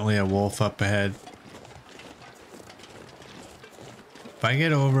definitely a wolf up ahead. If I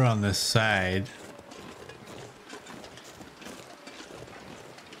get over on this side,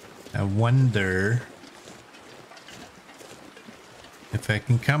 I wonder if I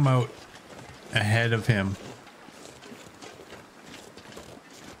can come out ahead of him.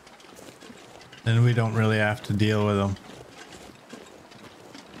 Then we don't really have to deal with him.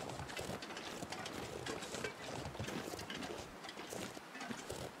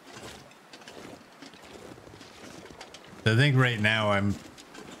 I think right now I'm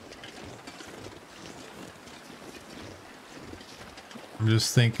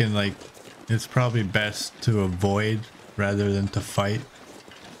just thinking like it's probably best to avoid rather than to fight.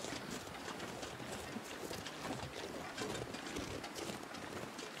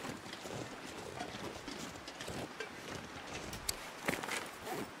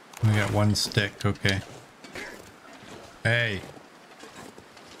 We got one stick, okay. Hey.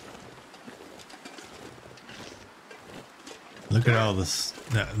 Look at all this.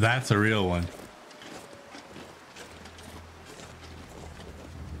 That's a real one.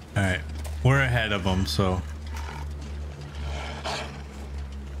 All right, we're ahead of them, so.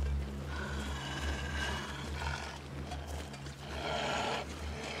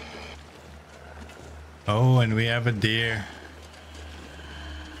 Oh, and we have a deer.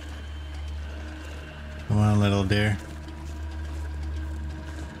 Come on, little deer.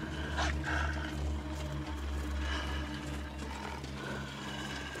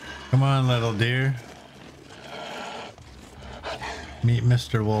 Come on, little deer. Meet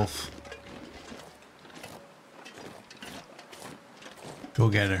Mr. Wolf. Go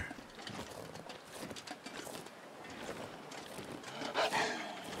get her.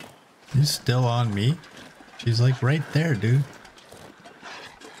 She's still on me. She's like right there, dude.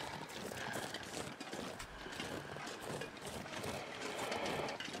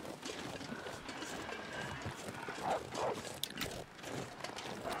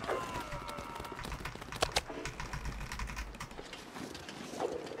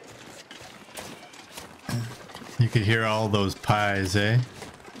 You could hear all those pies, eh?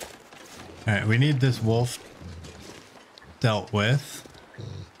 Alright, we need this wolf dealt with.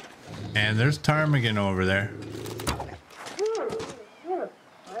 And there's ptarmigan over there.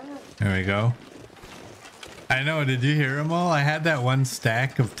 There we go. I know, did you hear them all? I had that one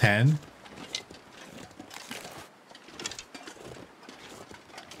stack of 10.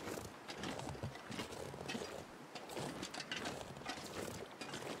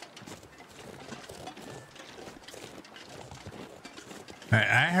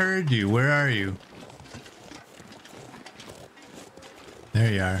 I heard you. Where are you?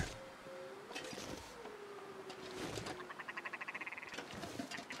 There you are.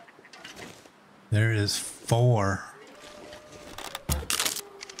 There is 4.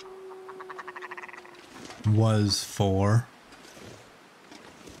 Was 4.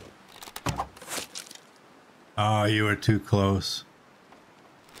 Oh, you were too close.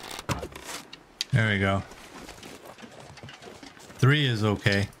 There we go. 3 is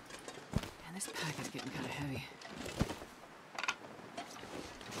okay. Man, this pack is getting kind of heavy.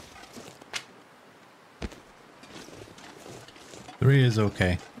 3 is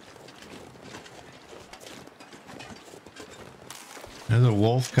okay. There's a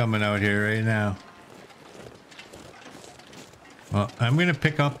wolf coming out here right now. Well, I'm gonna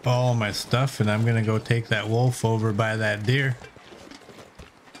pick up all my stuff and I'm gonna go take that wolf over by that deer.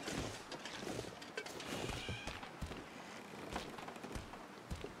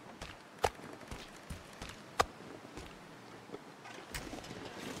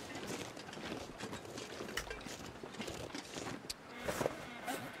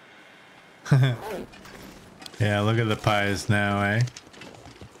 Yeah, look at the pies now, eh?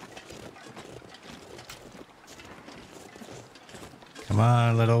 Come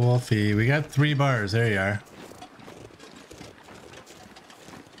on, little wolfie. We got 3 bars. There you are.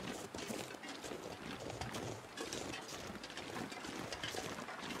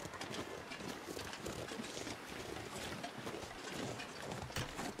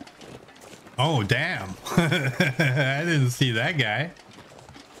 Oh, damn. I didn't see that guy.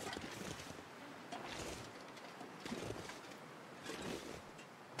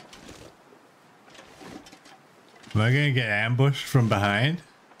 Am I gonna get ambushed from behind?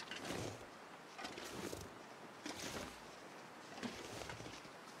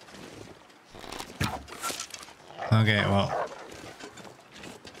 Okay, well,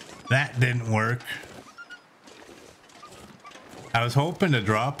 that didn't work. I was hoping to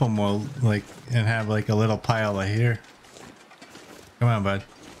drop them while, like, and have like a little pile of here. Come on, bud.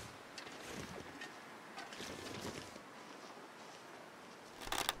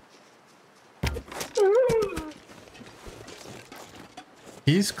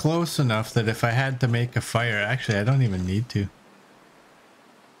 He's close enough that if I had to make a fire, actually, I don't even need to.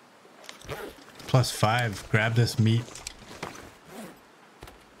 +5, grab this meat.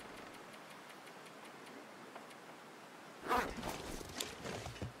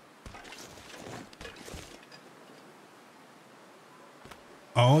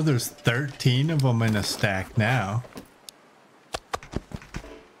 Oh, there's 13 of them in a stack now.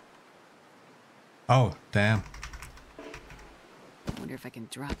 Oh, damn. I wonder if I can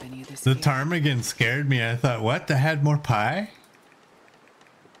drop any of this. The here. ptarmigan scared me. I thought, what? They had more pie?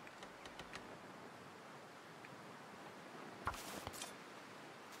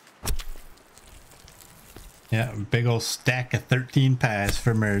 Yeah, big old stack of 13 pies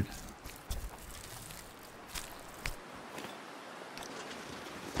for Merd.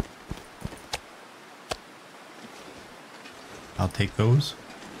 I'll take those.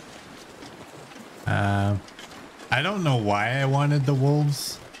 I don't know why I wanted the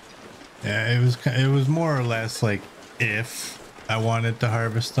wolves. Yeah, it was more or less like if I wanted to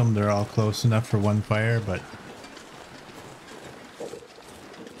harvest them. They're all close enough for one fire, but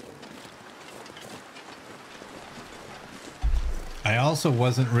I also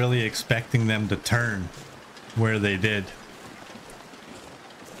wasn't really expecting them to turn where they did.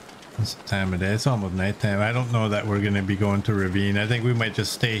 What's the time of day? It's almost nighttime. I don't know that we're going to be going to Ravine. I think we might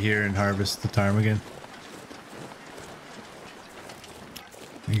just stay here and harvest the ptarmigan.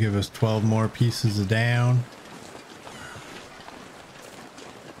 And give us 12 more pieces of down.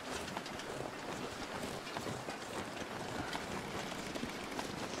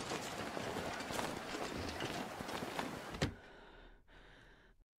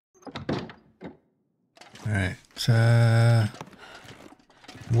 All right.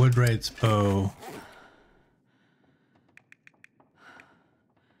 Woodwright's bow.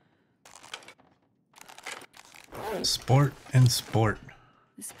 Sport and sport.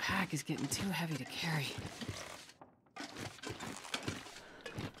 This pack is getting too heavy to carry.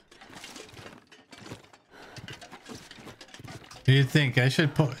 Do you think I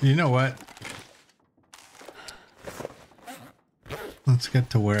should put, you know what? Let's get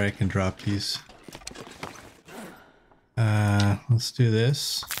to where I can drop these. Let's do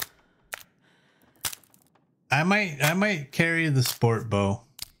this. I might carry the sport bow.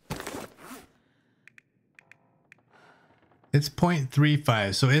 It's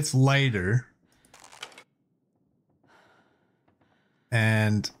 0.35, so it's lighter.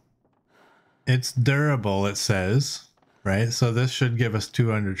 And it's durable, it says, right? So this should give us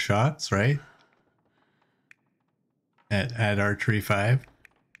 200 shots, right? At archery 5.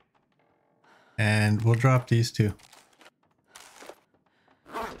 And we'll drop these two.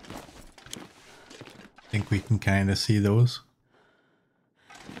 I think we can kind of see those.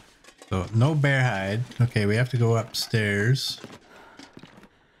 So no bear hide. Okay, we have to go upstairs.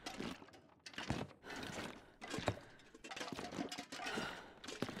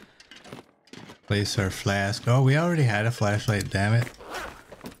 Place our flask. Oh, we already had a flashlight, damn it.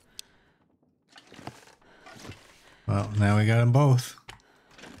 Well, now we got them both.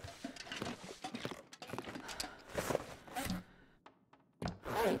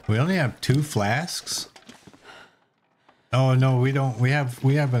 We only have 2 flasks. Oh no, we don't. We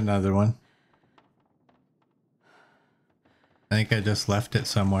have another one. I think I just left it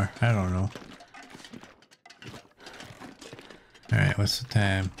somewhere. I don't know. All right, what's the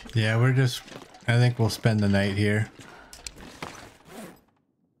time? Yeah, I think we'll spend the night here.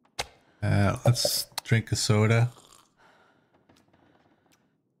 Let's drink a soda.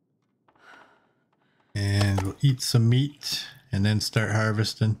 And we'll eat some meat and then start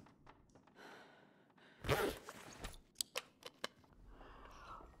harvesting.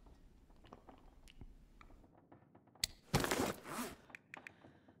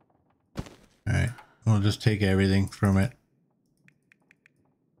 Alright, we'll just take everything from it.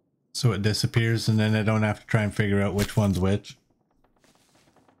 So it disappears and then I don't have to try and figure out which one's which.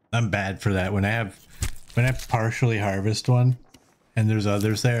 I'm bad for that. When I partially harvest one And there's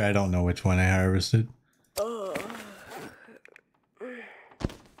others there. I don't know which one I harvested.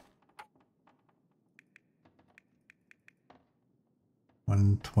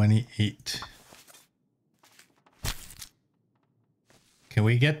 128. Can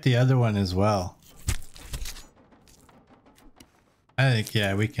we get the other one as well? I think,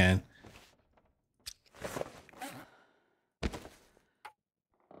 yeah, we can.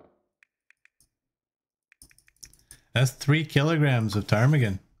 That's 3 kilograms of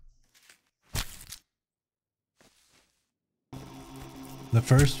ptarmigan. The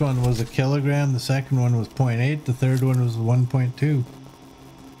first one was a kilogram, the second one was 0.8, the third one was 1.2.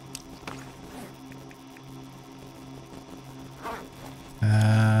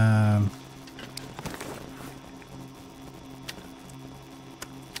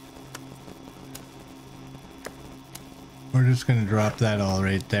 We're just gonna drop that all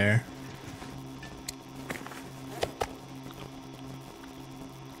right there.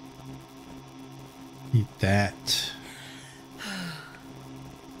 Eat that.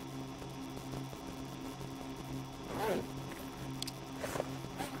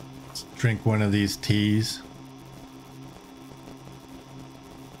 Let's drink one of these teas.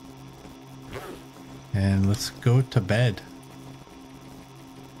 And let's go to bed.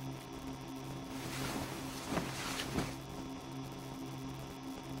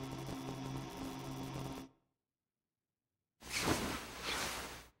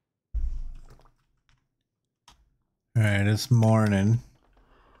 All right, it's morning.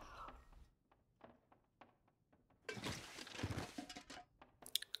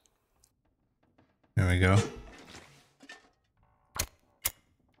 There we go.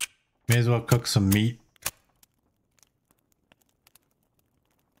 May as well cook some meat.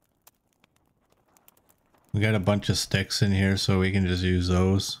 We got a bunch of sticks in here, so we can just use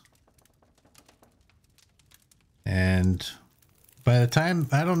those. And by the time,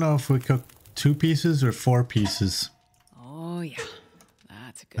 I don't know if we cook 2 pieces or 4 pieces. Oh yeah,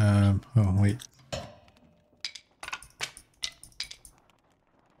 that's a good one. Oh wait.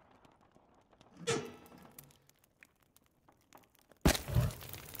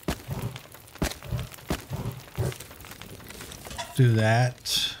 Do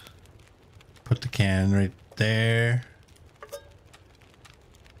that. Put the can right there.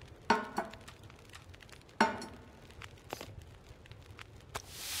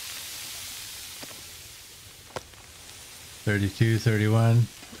 $32, $31.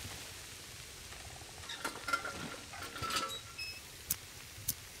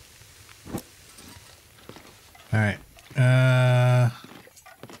 All right.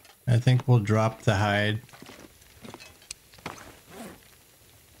 I think we'll drop the hide.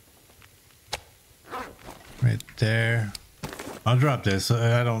 Right there. I'll drop this.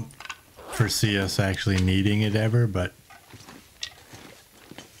 I don't foresee us actually needing it ever, but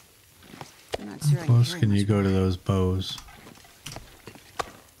I'm not sure how close can you go to those bows?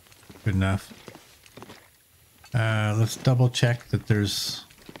 Good enough. Let's double check that there's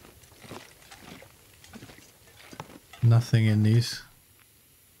nothing in these.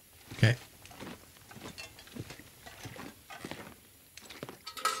 Okay.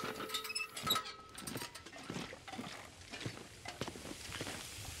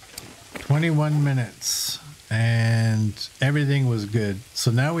 $21 and everything was good.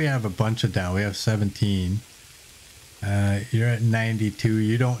 So now we have a bunch of down. We have 17. You're at 92.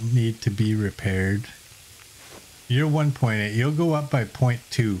 You don't need to be repaired. You're 1.8. You'll go up by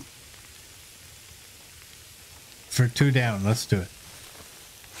 0.2 for 2 down. Let's do it.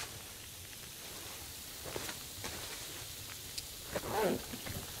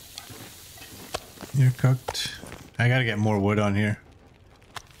 You're cooked. I gotta get more wood on here.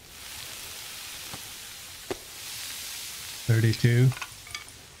 32.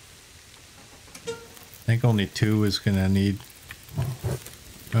 I think only 2 is gonna need.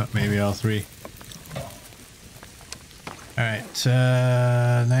 Oh, maybe all 3. All right,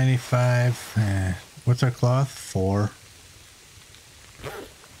 95. What's our cloth? 4.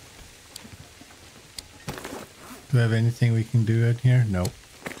 Do we have anything we can do in here? Nope.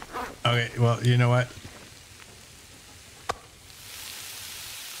 Okay, well, you know what?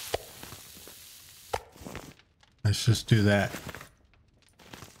 Let's just do that.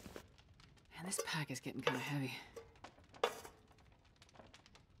 Man, this pack is getting kind of heavy.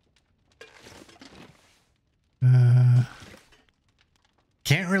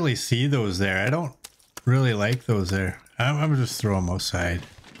 Can't really see those there. I don't really like those there. I'm gonna just throw them aside.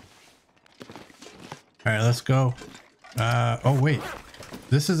 All right, let's go. Oh wait,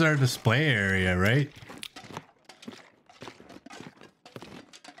 this is our display area, right?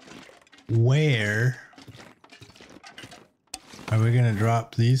 Where are are we gonna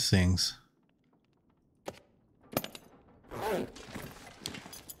drop these things?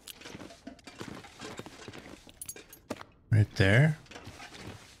 Right there?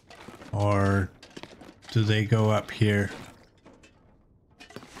 Or do they go up here?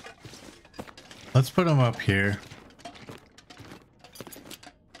 Let's put them up here.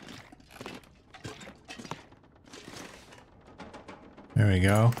 There we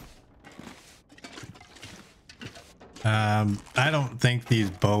go. I don't think these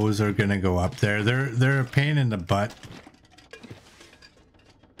bows are gonna go up there. They're a pain in the butt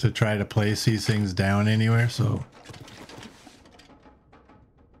to try to place these things down anywhere, so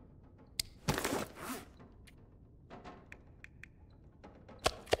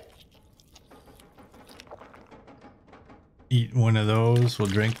eat one of those, we'll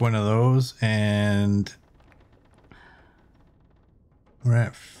drink one of those, and we're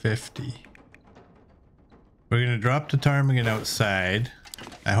at 50. We're gonna drop the ptarmigan outside.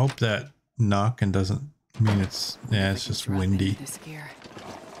 I hope that knocking doesn't mean it's, yeah, it's just windy.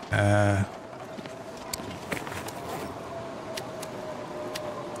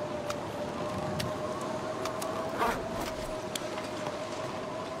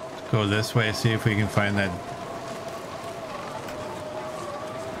 Go this way, see if we can find that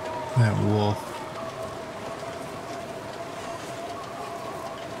wolf.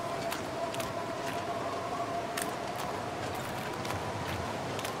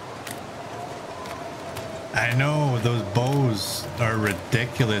 I know, those bows are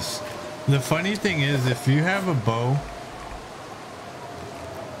ridiculous. The funny thing is, if you have a bow,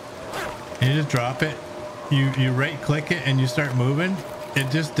 you just drop it, you right click it and you start moving, it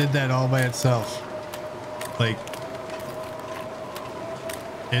just did that all by itself. Like,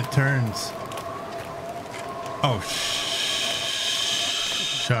 it turns. Oh,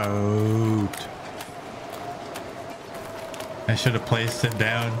 shoot. I should have placed it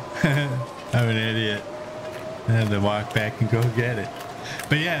down. I'm an idiot. I had to walk back and go get it.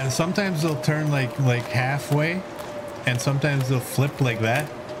 But yeah, sometimes they'll turn like halfway, and sometimes they'll flip like that.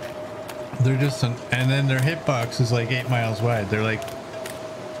 They're just and then their hitbox is like 8 miles wide. They're like,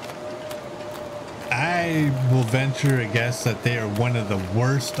 I will venture a guess that they are one of the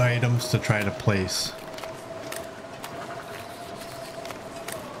worst items to try to place.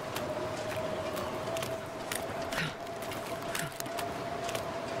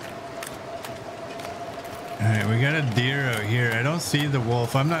 Alright, we got a deer out here. I don't see the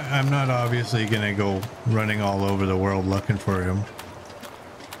wolf. I'm not obviously gonna go running all over the world looking for him.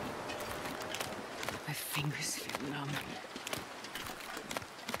 My fingers feel numb.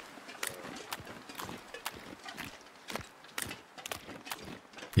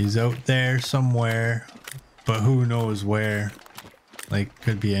 He's out there somewhere, but who knows where. Like,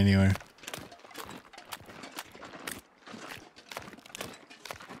 could be anywhere.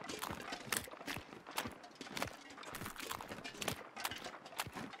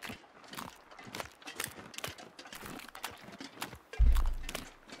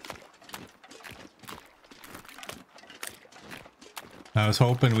 I was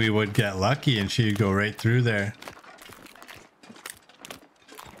hoping we would get lucky and she'd go right through there.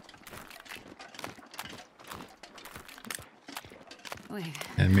 Wait.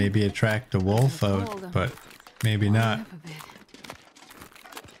 And maybe attract a wolf out, but maybe not.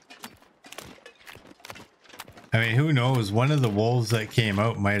 I mean, who knows? One of the wolves that came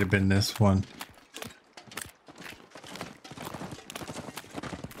out might have been this one.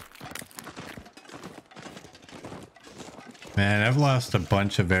 Man, I've lost a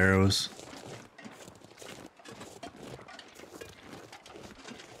bunch of arrows.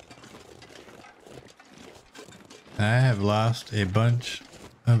 I have lost a bunch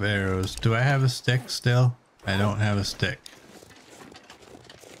of arrows. Do I have a stick still? I don't have a stick.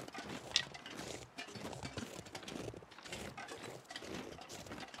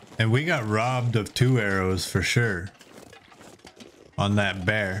 And we got robbed of 2 arrows for sure on that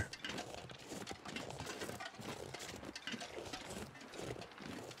bear.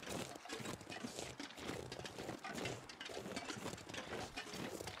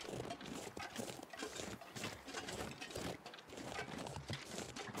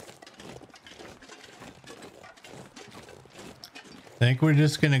 I think we're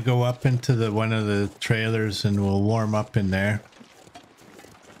just gonna go up into one of the trailers and we'll warm up in there.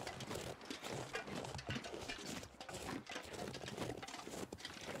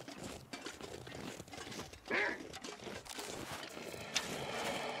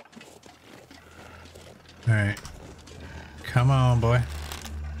 All right, come on, boy.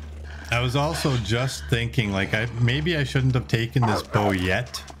 I was also just thinking, like, maybe I shouldn't have taken this bow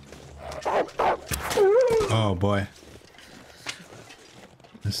yet. Oh boy.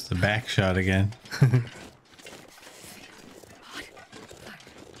 It's the back shot again.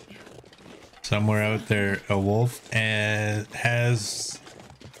 Somewhere out there, a wolf and has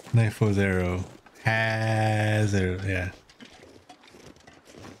knife with arrow. Has arrow, yeah.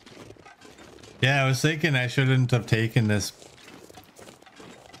 Yeah, I was thinking I shouldn't have taken this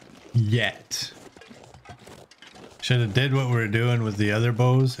yet. Should have did what we were doing with the other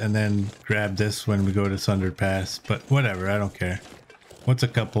bows and then grab this when we go to Sundered Pass. But whatever, I don't care. What's a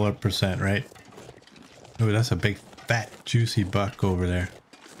couple of percent, right? Oh, that's a big, fat, juicy buck over there.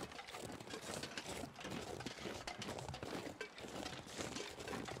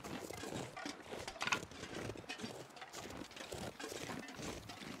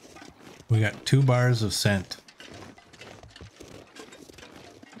 We got 2 bars of scent.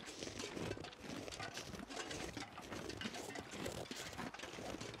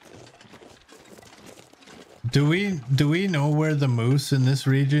 Do we know where the moose in this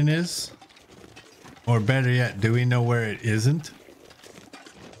region is? Or better yet, do we know where it isn't?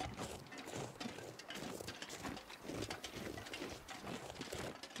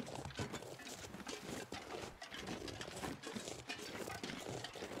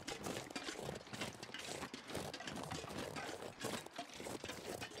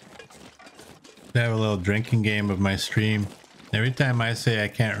 I have a little drinking game of my stream. Every time I say I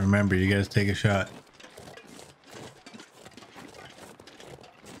can't remember, you guys take a shot.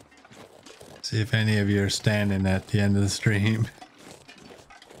 See if any of you are standing at the end of the stream.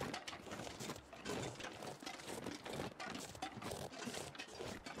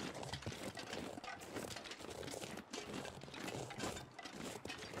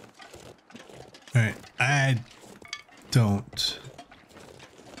 Alright,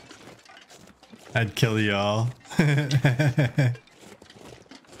 I'd kill y'all. I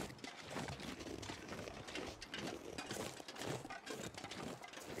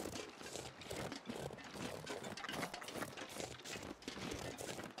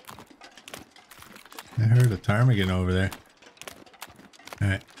heard a ptarmigan over there.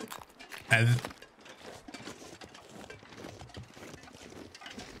 Alright.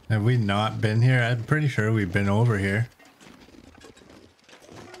 Have we not been here? I'm pretty sure we've been over here.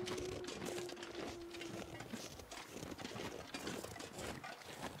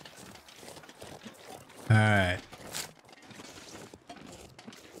 Alright.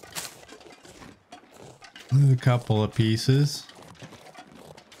 There's a couple of pieces.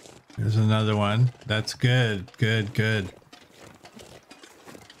 There's another one. That's good. Good, good.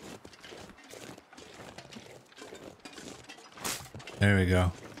 There we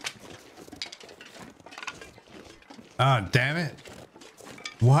go. Oh, damn it.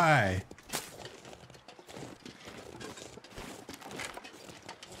 Why?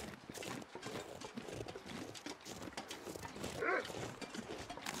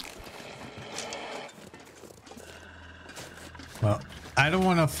 Well, I don't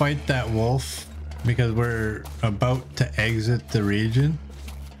want to fight that wolf because we're about to exit the region.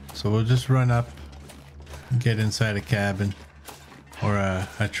 So we'll just run up and get inside a cabin or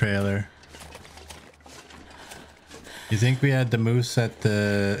a trailer. You think we had the moose at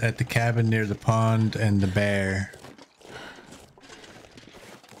the cabin near the pond and the bear?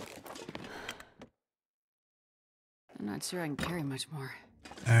 I'm not sure I can carry much more.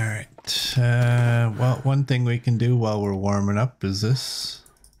 All right. Well, one thing we can do while we're warming up is this.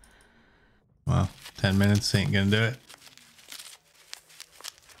 Well, 10 minutes ain't gonna do it.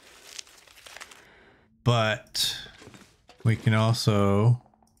 But we can also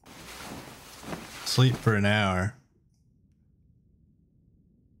sleep for an hour.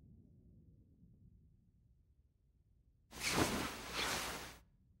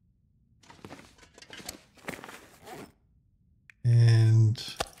 And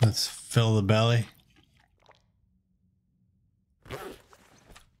let's fill the belly.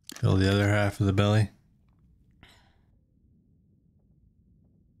 Fill the other half of the belly.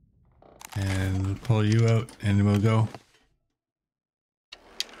 And we'll pull you out and we'll go.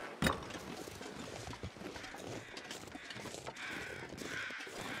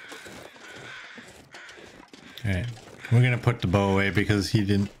 Alright, we're gonna put the bow away because he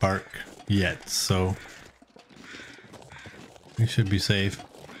didn't bark yet, so we should be safe.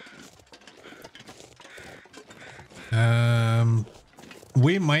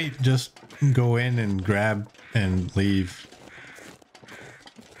 We might just go in and grab and leave.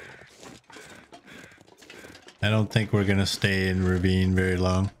 I don't think we're gonna stay in Ravine very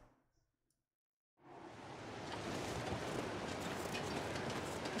long.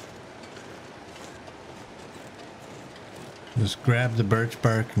 Just grab the birch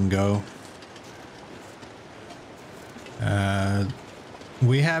bark and go.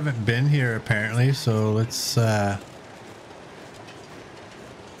 we haven't been here apparently, so let's go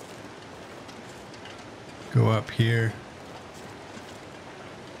up here.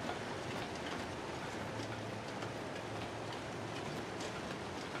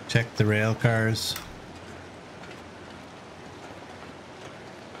 Check the rail cars.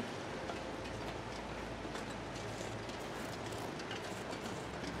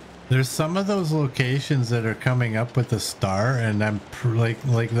 There's some of those locations that are coming up with a star, and I'm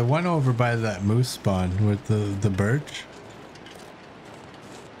like the one over by that moose spawn with the birch.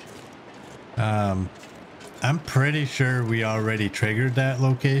 I'm pretty sure we already triggered that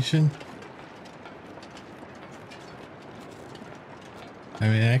location. I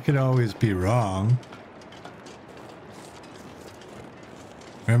mean, I could always be wrong.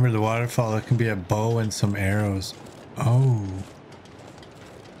 Remember the waterfall, it can be a bow and some arrows. Oh.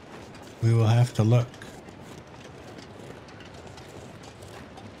 We will have to look.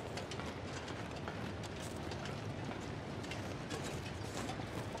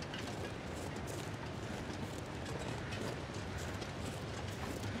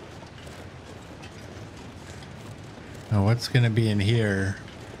 Now what's going to be in here?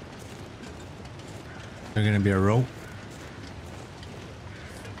 There's going to be a rope.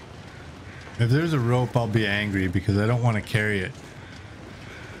 If there's a rope, I'll be angry because I don't want to carry it.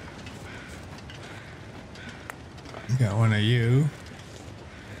 Got one of you.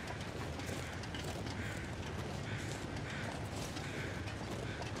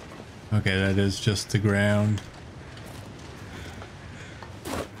 Okay, that is just the ground.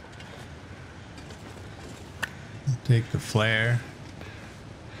 Take the flare.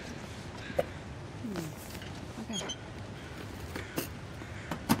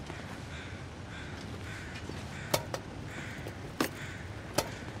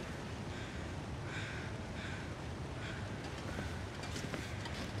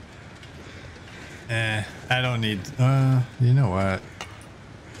 Okay. I don't need, you know what?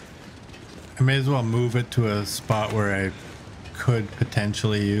 I may as well move it to a spot where I could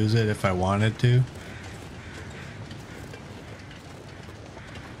potentially use it if I wanted to.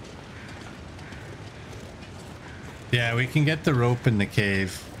 Yeah, we can get the rope in the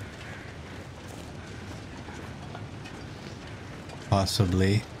cave.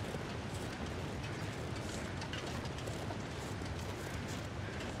 Possibly.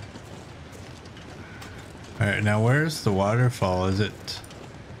 All right, now where's the waterfall? Is it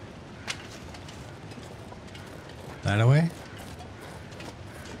that away?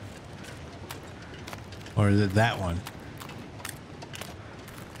 Or is it that one?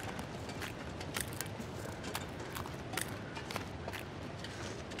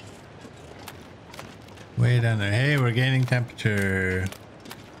 Way down there. Hey, we're gaining temperature.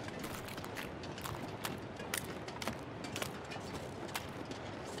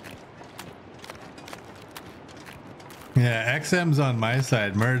 Yeah, XM's on my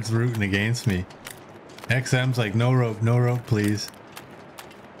side. Merd's rooting against me. XM's like, no rope, please.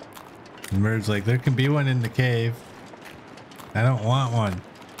 And Merd's like, there can be one in the cave. I don't want one.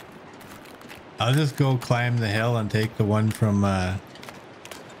 I'll just go climb the hill and take the one from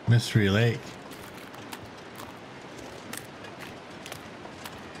Mystery Lake.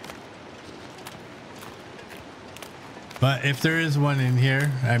 But if there is one in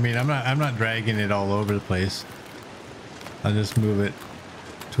here, I mean, I'm not dragging it all over the place. I'll just move it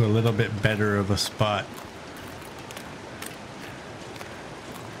to a little bit better of a spot.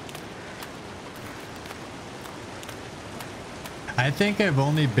 I think I've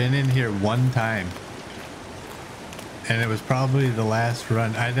only been in here one time. And it was probably the last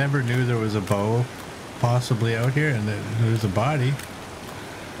run. I never knew there was a bow possibly out here, and there's a body.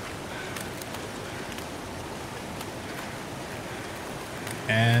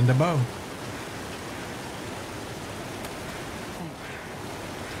 And a bow.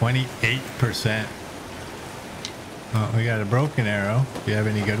 28%. Oh, we got a broken arrow. Do you have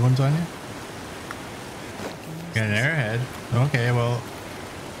any good ones on you? Got an arrowhead. Okay, well,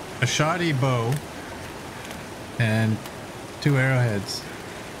 a shoddy bow and 2 arrowheads.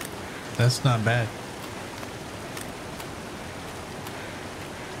 That's not bad.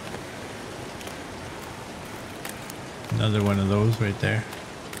 Another one of those right there.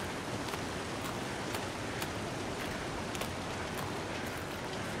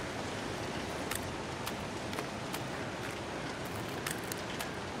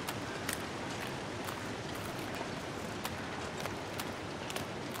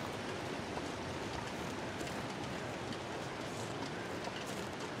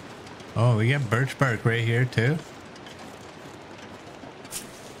 Oh, we got birch bark right here too.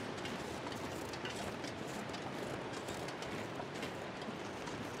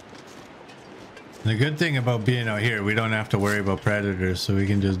 The good thing about being out here, we don't have to worry about predators, so we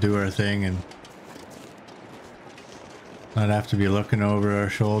can just do our thing and not have to be looking over our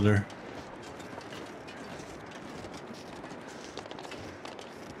shoulder.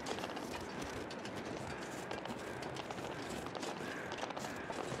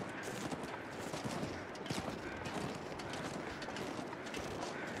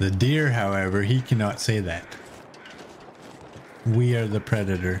 The deer, however, he cannot say that. We are the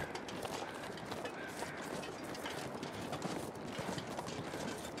predator.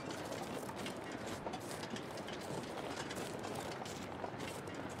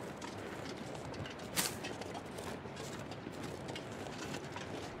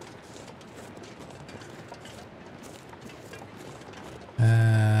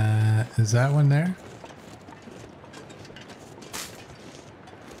 Is that one there?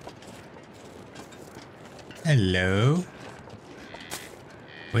 Hello.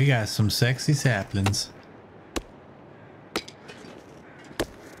 We got some sexy saplings.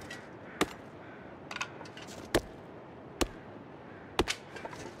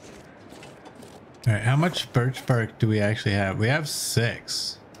 All right, how much birch bark do we actually have? We have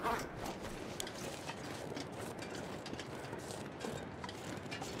 6.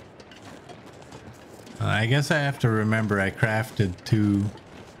 I guess I have to remember I crafted 2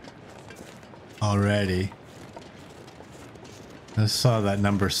 already. I saw that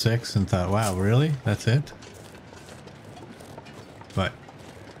number 6 and thought, wow, really? That's it? But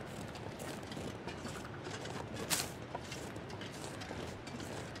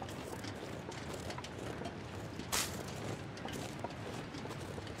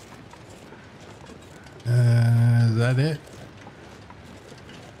is that it?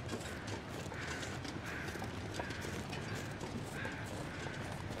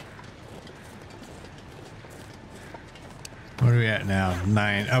 What are we at now?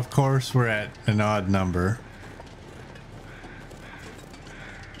 9. Of course, we're at an odd number.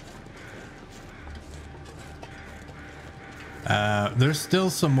 There's still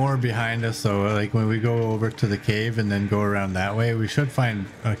some more behind us, though. Like when we go over to the cave and then go around that way, we should find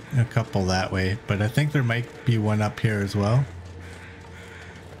a couple that way. But I think there might be one up here as well.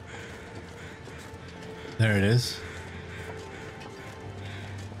 There it is.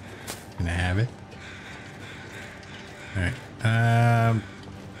 Can I have it? All right.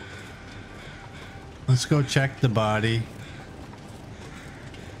 Let's go check the body.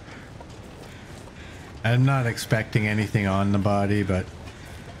 I'm not expecting anything on the body, but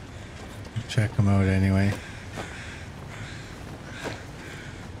check them out anyway.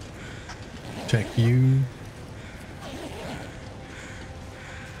 Check you.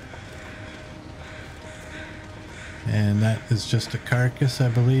 And that is just a carcass, I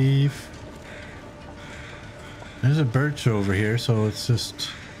believe. There's a birch over here, so it's just...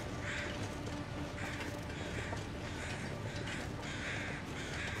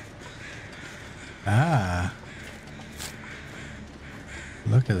 Ah.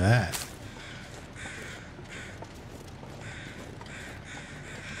 Look at that.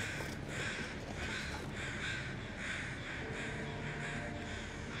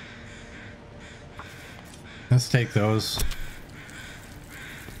 Let's take those.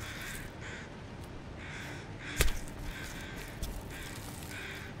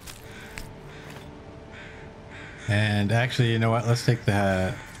 And actually, you know what? Let's take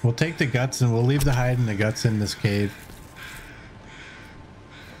the... We'll take the guts and we'll leave the hide and the guts in this cave.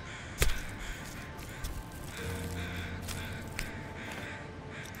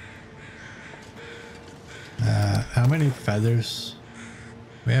 How many feathers?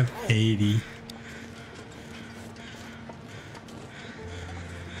 We have 80.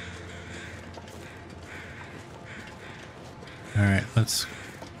 All right, let's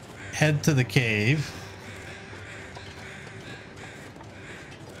head to the cave.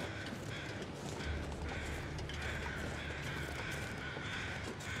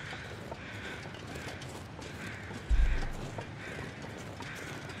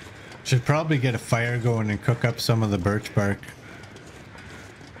 Should probably get a fire going and cook up some of the birch bark.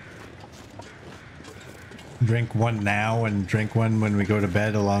 Drink one now and drink one when we go to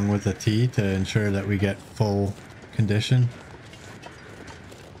bed along with the tea to ensure that we get full condition.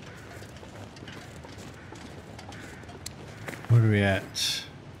 What are we at?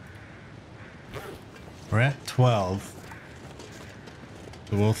 We're at 12.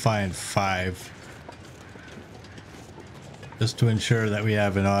 So we'll find 5. Just to ensure that we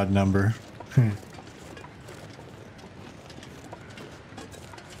have an odd number.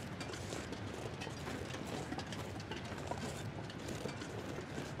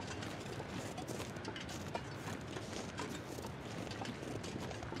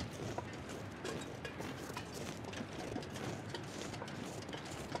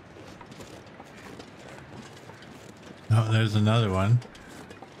 Oh, there's another one.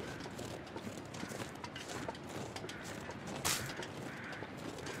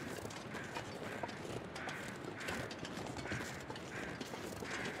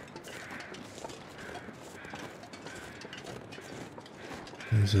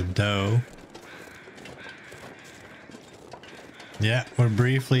 There's a doe. Yeah, we're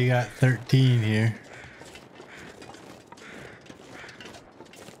briefly got 13 here.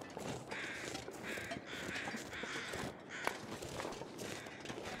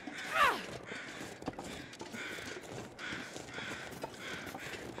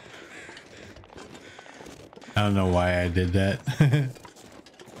 I don't know why I did that.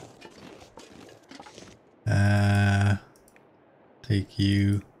 Take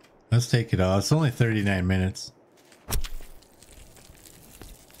you. Let's take it all. It's only 39 minutes.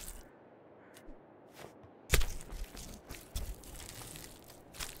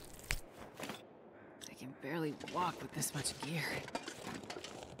 I can barely walk with this much gear.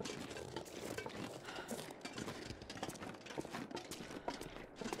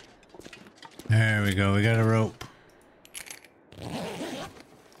 There we go. We got a rope.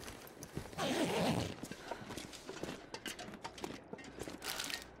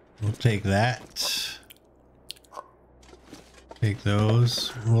 We'll take that. Take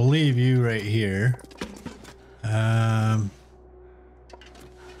those. We'll leave you right here.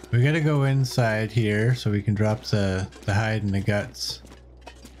 We gotta go inside here so we can drop the hide and the guts.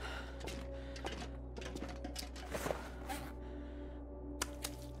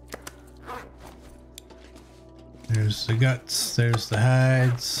 There's the guts, there's the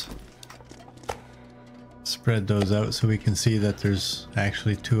hides. Spread those out so we can see that there's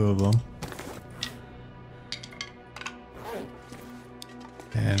actually 2 of them.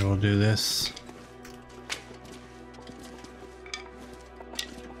 And we'll do this.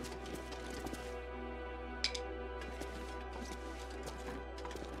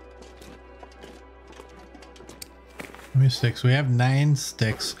 How many sticks? We have 9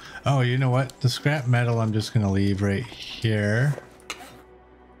 sticks. Oh, you know what? The scrap metal I'm just gonna leave right here.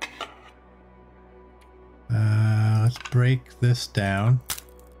 Let's break this down.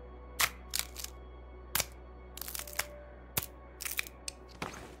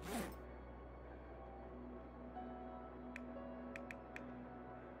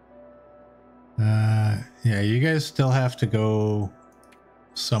 Yeah, you guys still have to go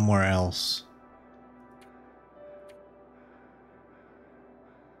somewhere else.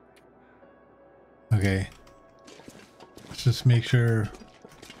 Okay. Let's just make sure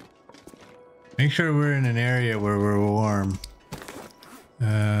we're in an area where we're warm.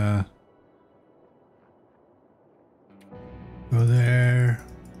 Go there.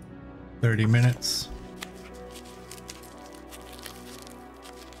 30 minutes.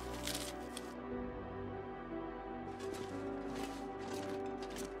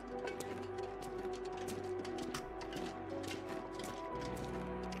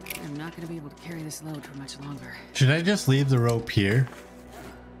 I'm not going to be able to carry this load for much longer. Should I just leave the rope here?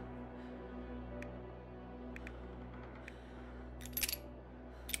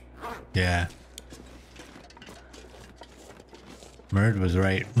 Yeah. Murd was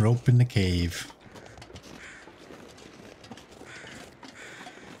right. Rope in the cave.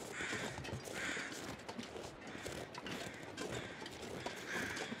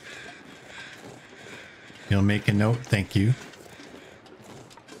 You'll make a note. Thank you.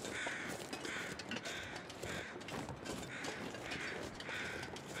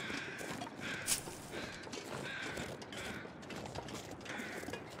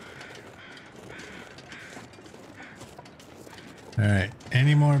 All right,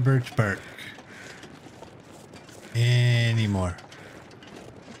 any more birch bark? Any more?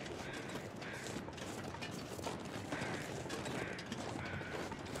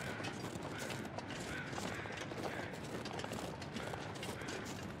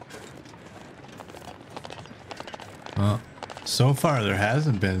 Well, so far there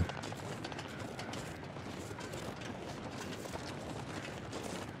hasn't been.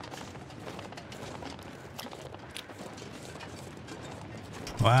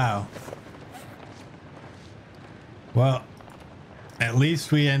 Wow. Well, at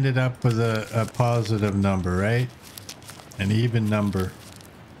least we ended up with a positive number, right? An even number.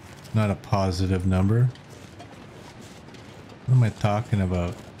 Not a positive number. What am I talking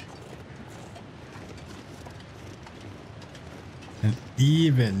about? An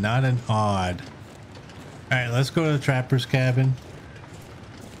even, not an odd. All right, let's go to the trapper's cabin.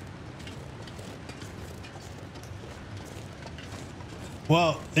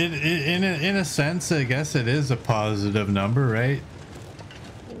 Well, in a sense, I guess it is a positive number, right?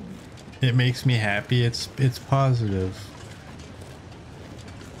 it makes me happy. It's positive.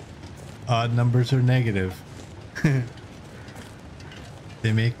 Odd numbers are negative.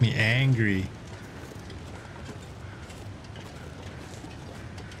 They make me angry.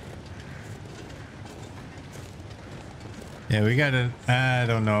 Yeah, we gotta, I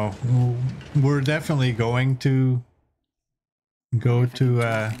don't know. We're definitely going to go to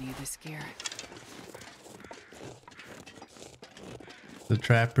the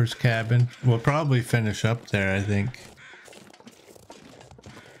trapper's cabin. We'll probably finish up there, I think.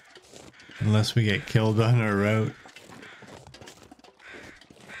 Unless we get killed on our route.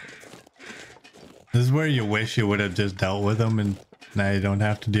 This is where you wish you would have just dealt with them and now you don't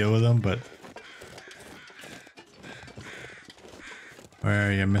have to deal with them, but... Where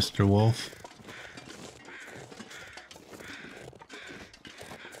are you, Mr. Wolf?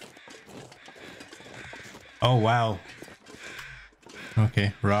 Oh, wow.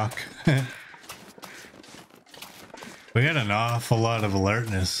 Okay, rock. We got an awful lot of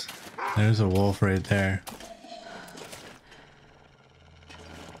alertness. There's a wolf right there.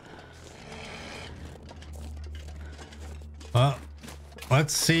 Well,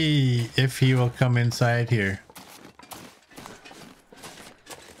 let's see if he will come inside here.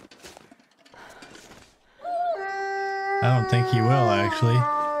 I don't think he will, actually.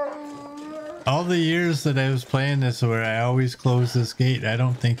 All the years that I was playing this where I always close this gate, I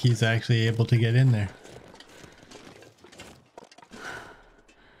don't think he's actually able to get in there.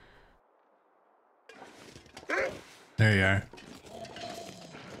 There you are.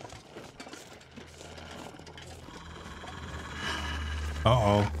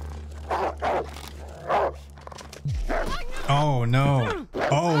 Uh-oh. Oh no.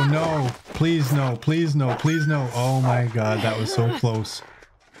 Oh no. Please no. Please no. Please no. Oh my god, that was so close.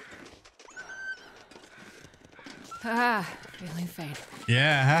 Ah, feeling faint.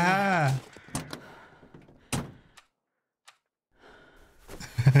 Yeah, haha.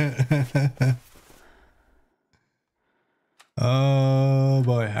 Oh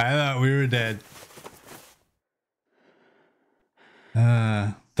boy, I thought we were dead.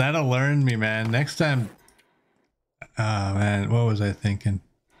 That'll learn me, man. Next time. Oh man, what was I thinking?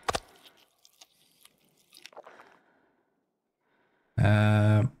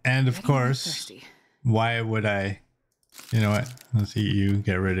 And of course, why would I? You know what? Let's eat you.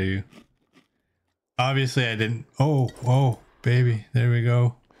 Get rid of you. Obviously, I didn't. Oh, baby. There we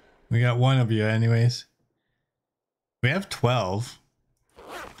go. We got one of you, anyways. We have 12.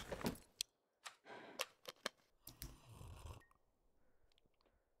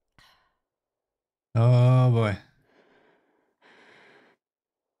 Oh boy.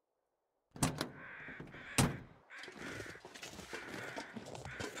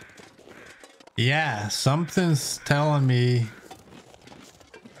 Yeah, something's telling me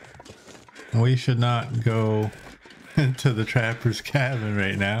we should not go to the trapper's cabin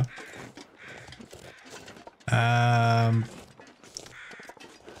right now.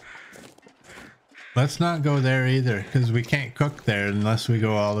 Let's not go there either, because we can't cook there unless we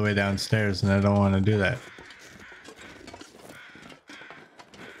go all the way downstairs, and I don't want to do that.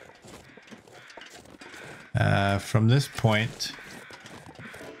 From this point,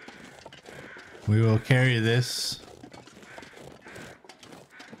 we will carry this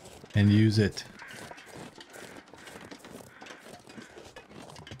and use it.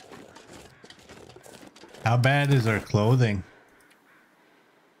 How bad is our clothing?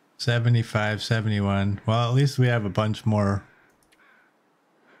 75, 71. Well, at least we have a bunch more.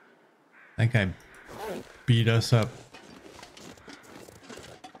 I think I beat us up.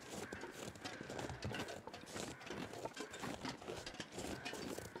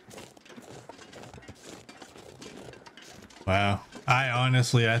 Wow.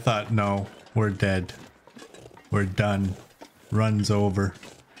 I thought, no, we're dead. We're done. Run's over.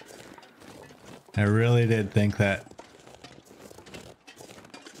 I really did think that.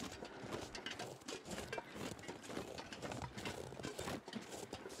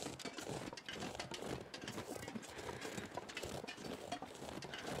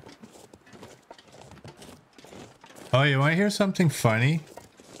 Oh, you want to hear something funny?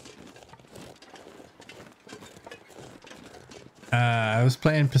 I was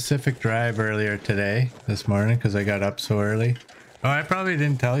playing Pacific Drive earlier this morning, because I got up so early. Oh, I probably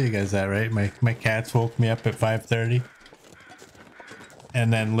didn't tell you guys that, right? My cats woke me up at 5:30.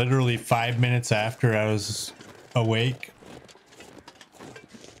 And then literally 5 minutes after I was awake,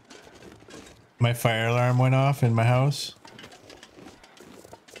 my fire alarm went off in my house.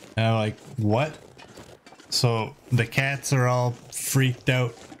 And I'm like, what? So the cats are all freaked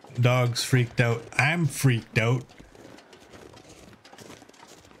out. Dog's freaked out. I'm freaked out.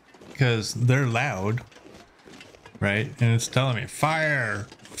 because they're loud, right? And it's telling me fire,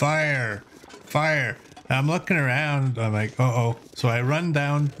 fire, fire. And I'm looking around. I'm like, uh-oh. So I run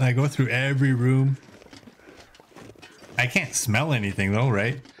down. I go through every room. I can't smell anything though,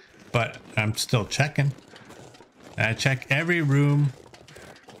 right? But I'm still checking. I check every room.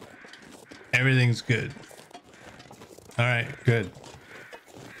 Everything's good. All right, good.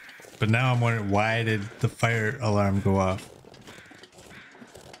 But now I'm wondering, why did the fire alarm go off?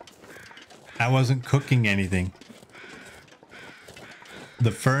 I wasn't cooking anything. The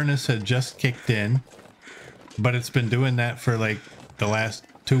furnace had just kicked in, but it's been doing that for like the last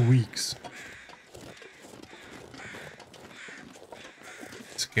 2 weeks.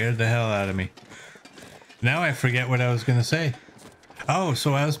 Scared the hell out of me. Now I forget what I was gonna say. Oh,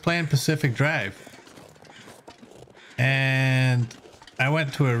 so I was playing Pacific Drive, and I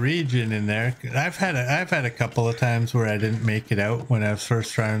went to a region in there. I've had a couple of times where I didn't make it out when I was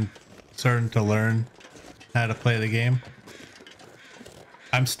first starting to learn how to play the game.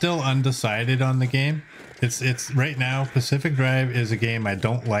 I'm still undecided on the game. It's right now, Pacific Drive is a game I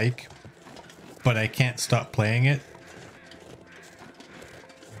don't like, but I can't stop playing it.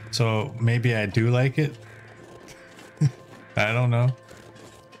 So maybe I do like it. I don't know.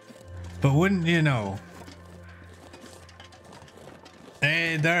 But wouldn't you know?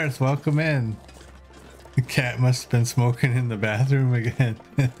 Hey Darth, welcome in. The cat must have been smoking in the bathroom again.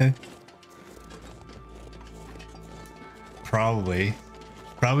 Probably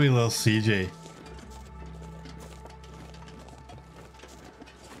little CJ.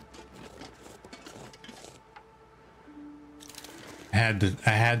 I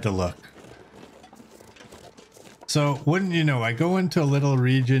had to look. So wouldn't you know, I go into a little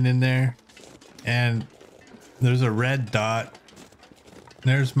region in there and there's a red dot.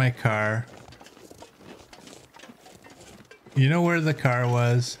 There's my car. You know where the car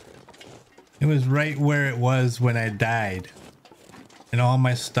was? It was right where it was when I died. And all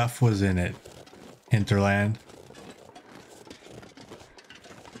my stuff was in it. Hinterland.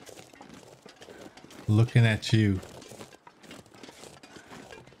 Looking at you.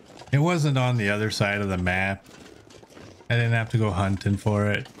 It wasn't on the other side of the map. I didn't have to go hunting for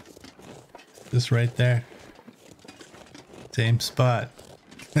it. Just right there. Same spot.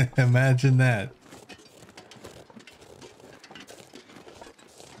 Imagine that.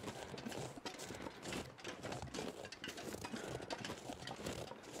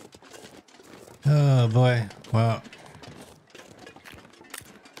 Oh boy. Well.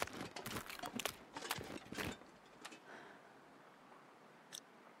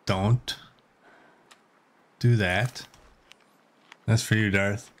 Don't do that. That's for you,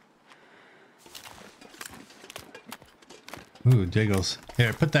 Darth. Ooh, jiggles.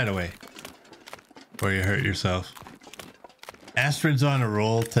 Here, put that away before you hurt yourself. Astrid's on a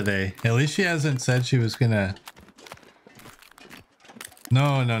roll today. At least she hasn't said she was gonna...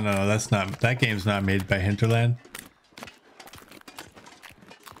 No, that's not... That game's not made by Hinterland.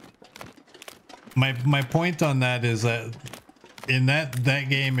 My point on that is that in that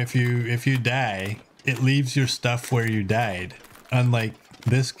game, if you die, it leaves your stuff where you died. Unlike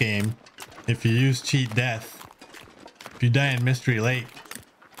this game, if you use cheat death, if you die in Mystery Lake,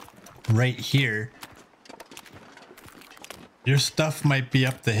 right here, your stuff might be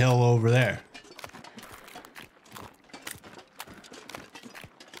up the hill over there.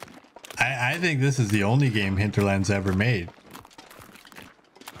 I think this is the only game Hinterland's ever made.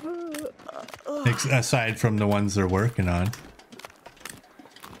 Aside from the ones they're working on.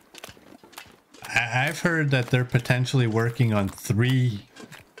 I've heard that they're potentially working on 3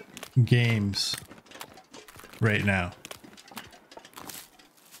 games right now.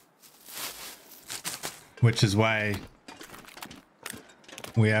 Which is why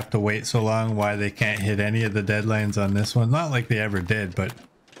we have to wait so long, why they can't hit any of the deadlines on this one. Not like they ever did, but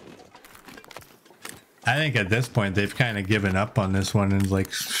I think at this point they've kind of given up on this one and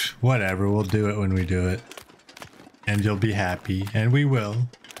like, whatever, we'll do it when we do it. And you'll be happy, and we will.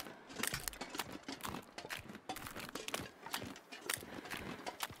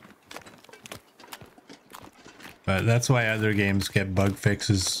 But that's why other games get bug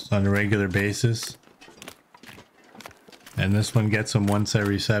fixes on a regular basis. And this one gets them once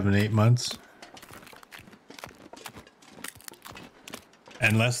every 7-8 months.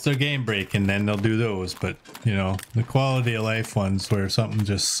 Unless they're game breaking, then they'll do those. But, you know, the quality of life ones where something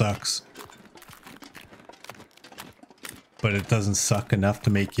just sucks, but it doesn't suck enough to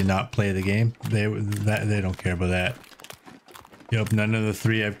make you not play the game, they don't care about that. Yep, none of the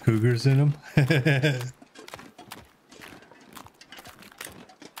 3 have cougars in them.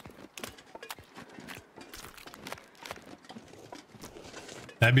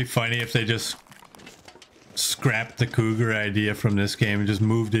 That'd be funny if they just scrapped the cougar idea from this game and just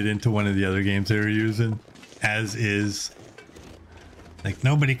moved it into one of the other games they were using as is. Like,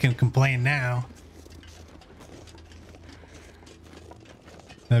 nobody can complain now.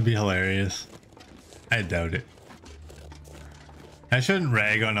 That'd be hilarious. I doubt it. I shouldn't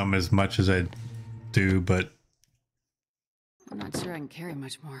rag on them as much as I do, but I'm not sure I can carry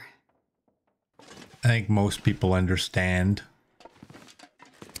much more. I think most people understand.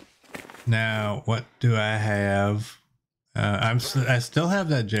 Now, what do I have? I still have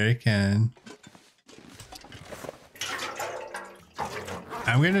that jerry can.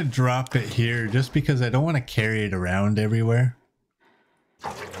 I'm gonna drop it here just because I don't want to carry it around everywhere.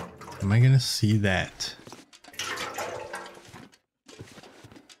 Am I gonna see that?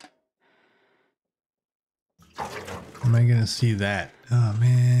 Am I gonna see that? Oh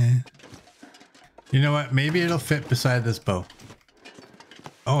man. You know what? Maybe it'll fit beside this bow.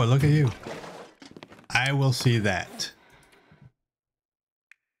 Oh, look at you. I will see that.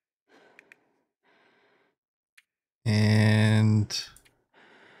 And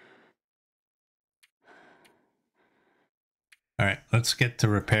all right, let's get to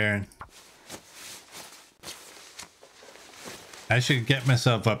repairing. I should get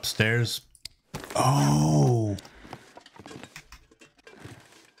myself upstairs. Oh.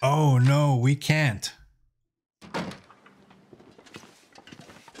 Oh no, we can't.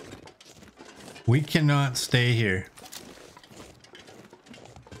 We cannot stay here.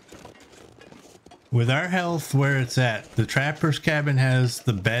 With our health where it's at, the trapper's cabin has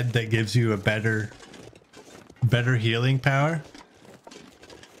the bed that gives you a better healing power.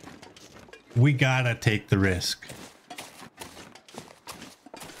 We gotta take the risk.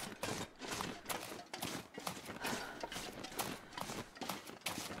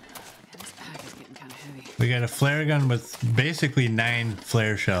 This pack is getting kind of heavy. We got a flare gun with basically 9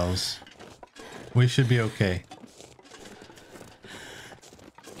 flare shells. We should be okay.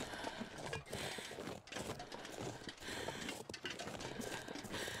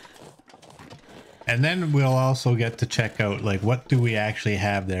 And then we'll also get to check out, like, what do we actually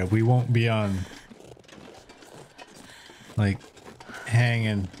have there? We won't be on, like,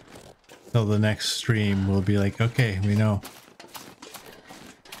 hanging till the next stream. We'll be like, okay, we know.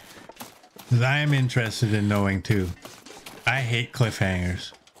 'Cause I am interested in knowing too. I hate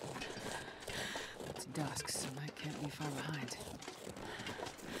cliffhangers. It's dusk, so I can't be far behind.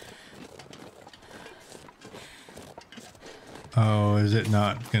 Oh, is it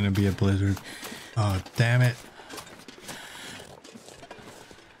not gonna be a blizzard? Oh, damn it.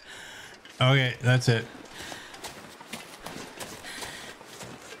 Okay, that's it.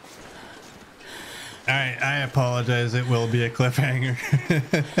 Alright, I apologize. It will be a cliffhanger.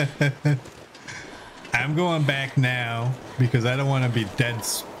 I'm going back now because I don't want to be dead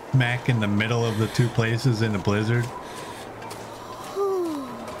smack in the middle of the two places in a blizzard.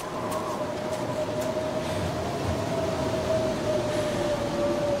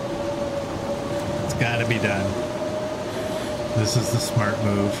 Gotta be done. This is the smart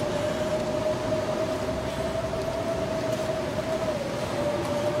move.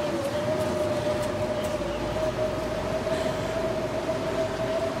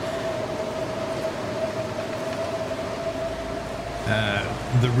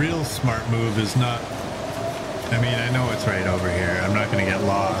 The real smart move is not, I mean, I know it's right over here. I'm not gonna get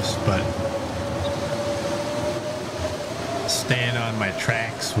lost, but staying on my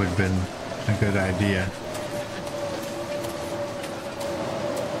tracks would have been a good idea.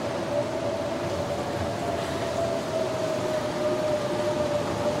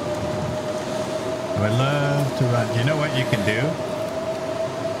 I would love to run. You know what you can do?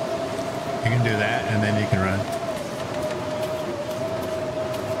 You can do that and then you can run.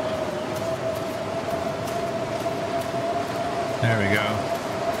 There we go.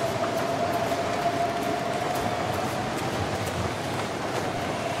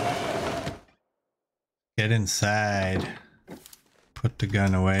 Get inside. Put the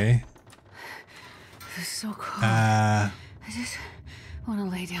gun away. It's so cold. I just want to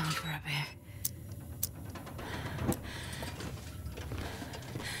lay down for a bit.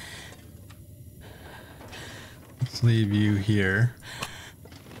 Let's leave you here.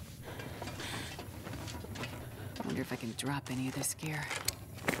 I wonder if I can drop any of this gear.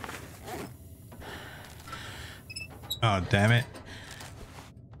 Oh, damn it.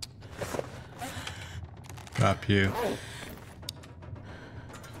 Drop you.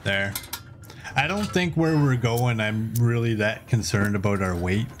 There. I don't think where we're going, I'm really that concerned about our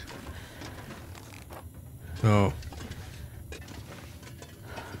weight. So.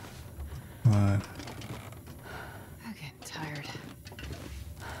 I'm getting tired.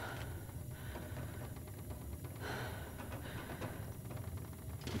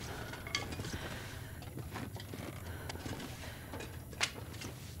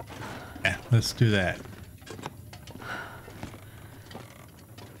 let's do that.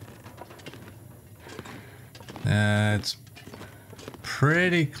 It's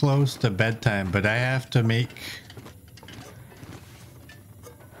pretty close to bedtime, but I have to make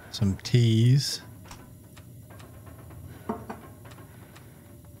some teas.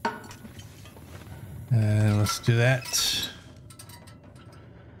 Let's do that.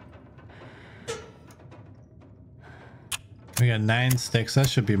 We got 9 sticks. That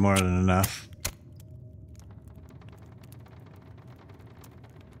should be more than enough.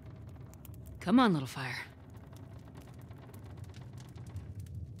 Come on, little fire.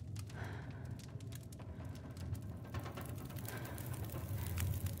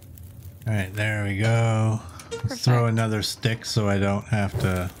 All right, there we go. Let's throw another stick so I don't have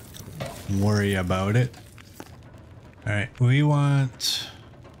to worry about it. All right, we want...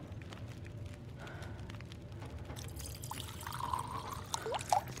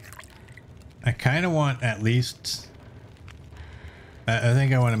 I kind of want at least... I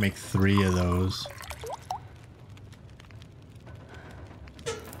think I want to make 3 of those.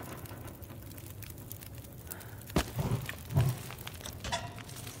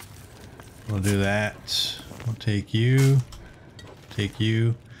 We'll do that. We'll take you. Take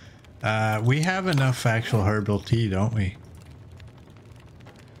you. We have enough actual herbal tea, don't we?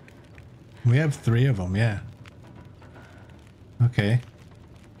 We have 3 of them, yeah. Okay.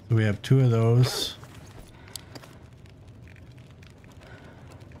 So we have 2 of those.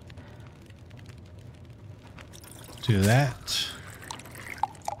 Do that.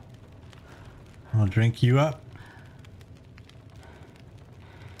 I'll drink you up.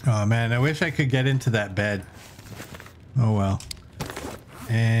 Oh man, I wish I could get into that bed. Oh well.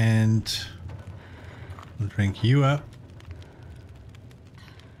 And I'll drink you up.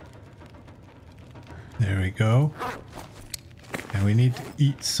 There we go. And we need to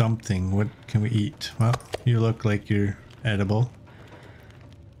eat something. What can we eat? Well, you look like you're edible.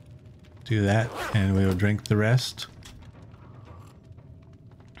 Do that and we'll drink the rest.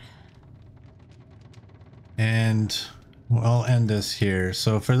 And I'll end this here.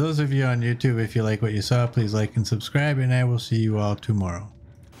 So for those of you on YouTube, if you like what you saw, please like and subscribe, and I will see you all tomorrow.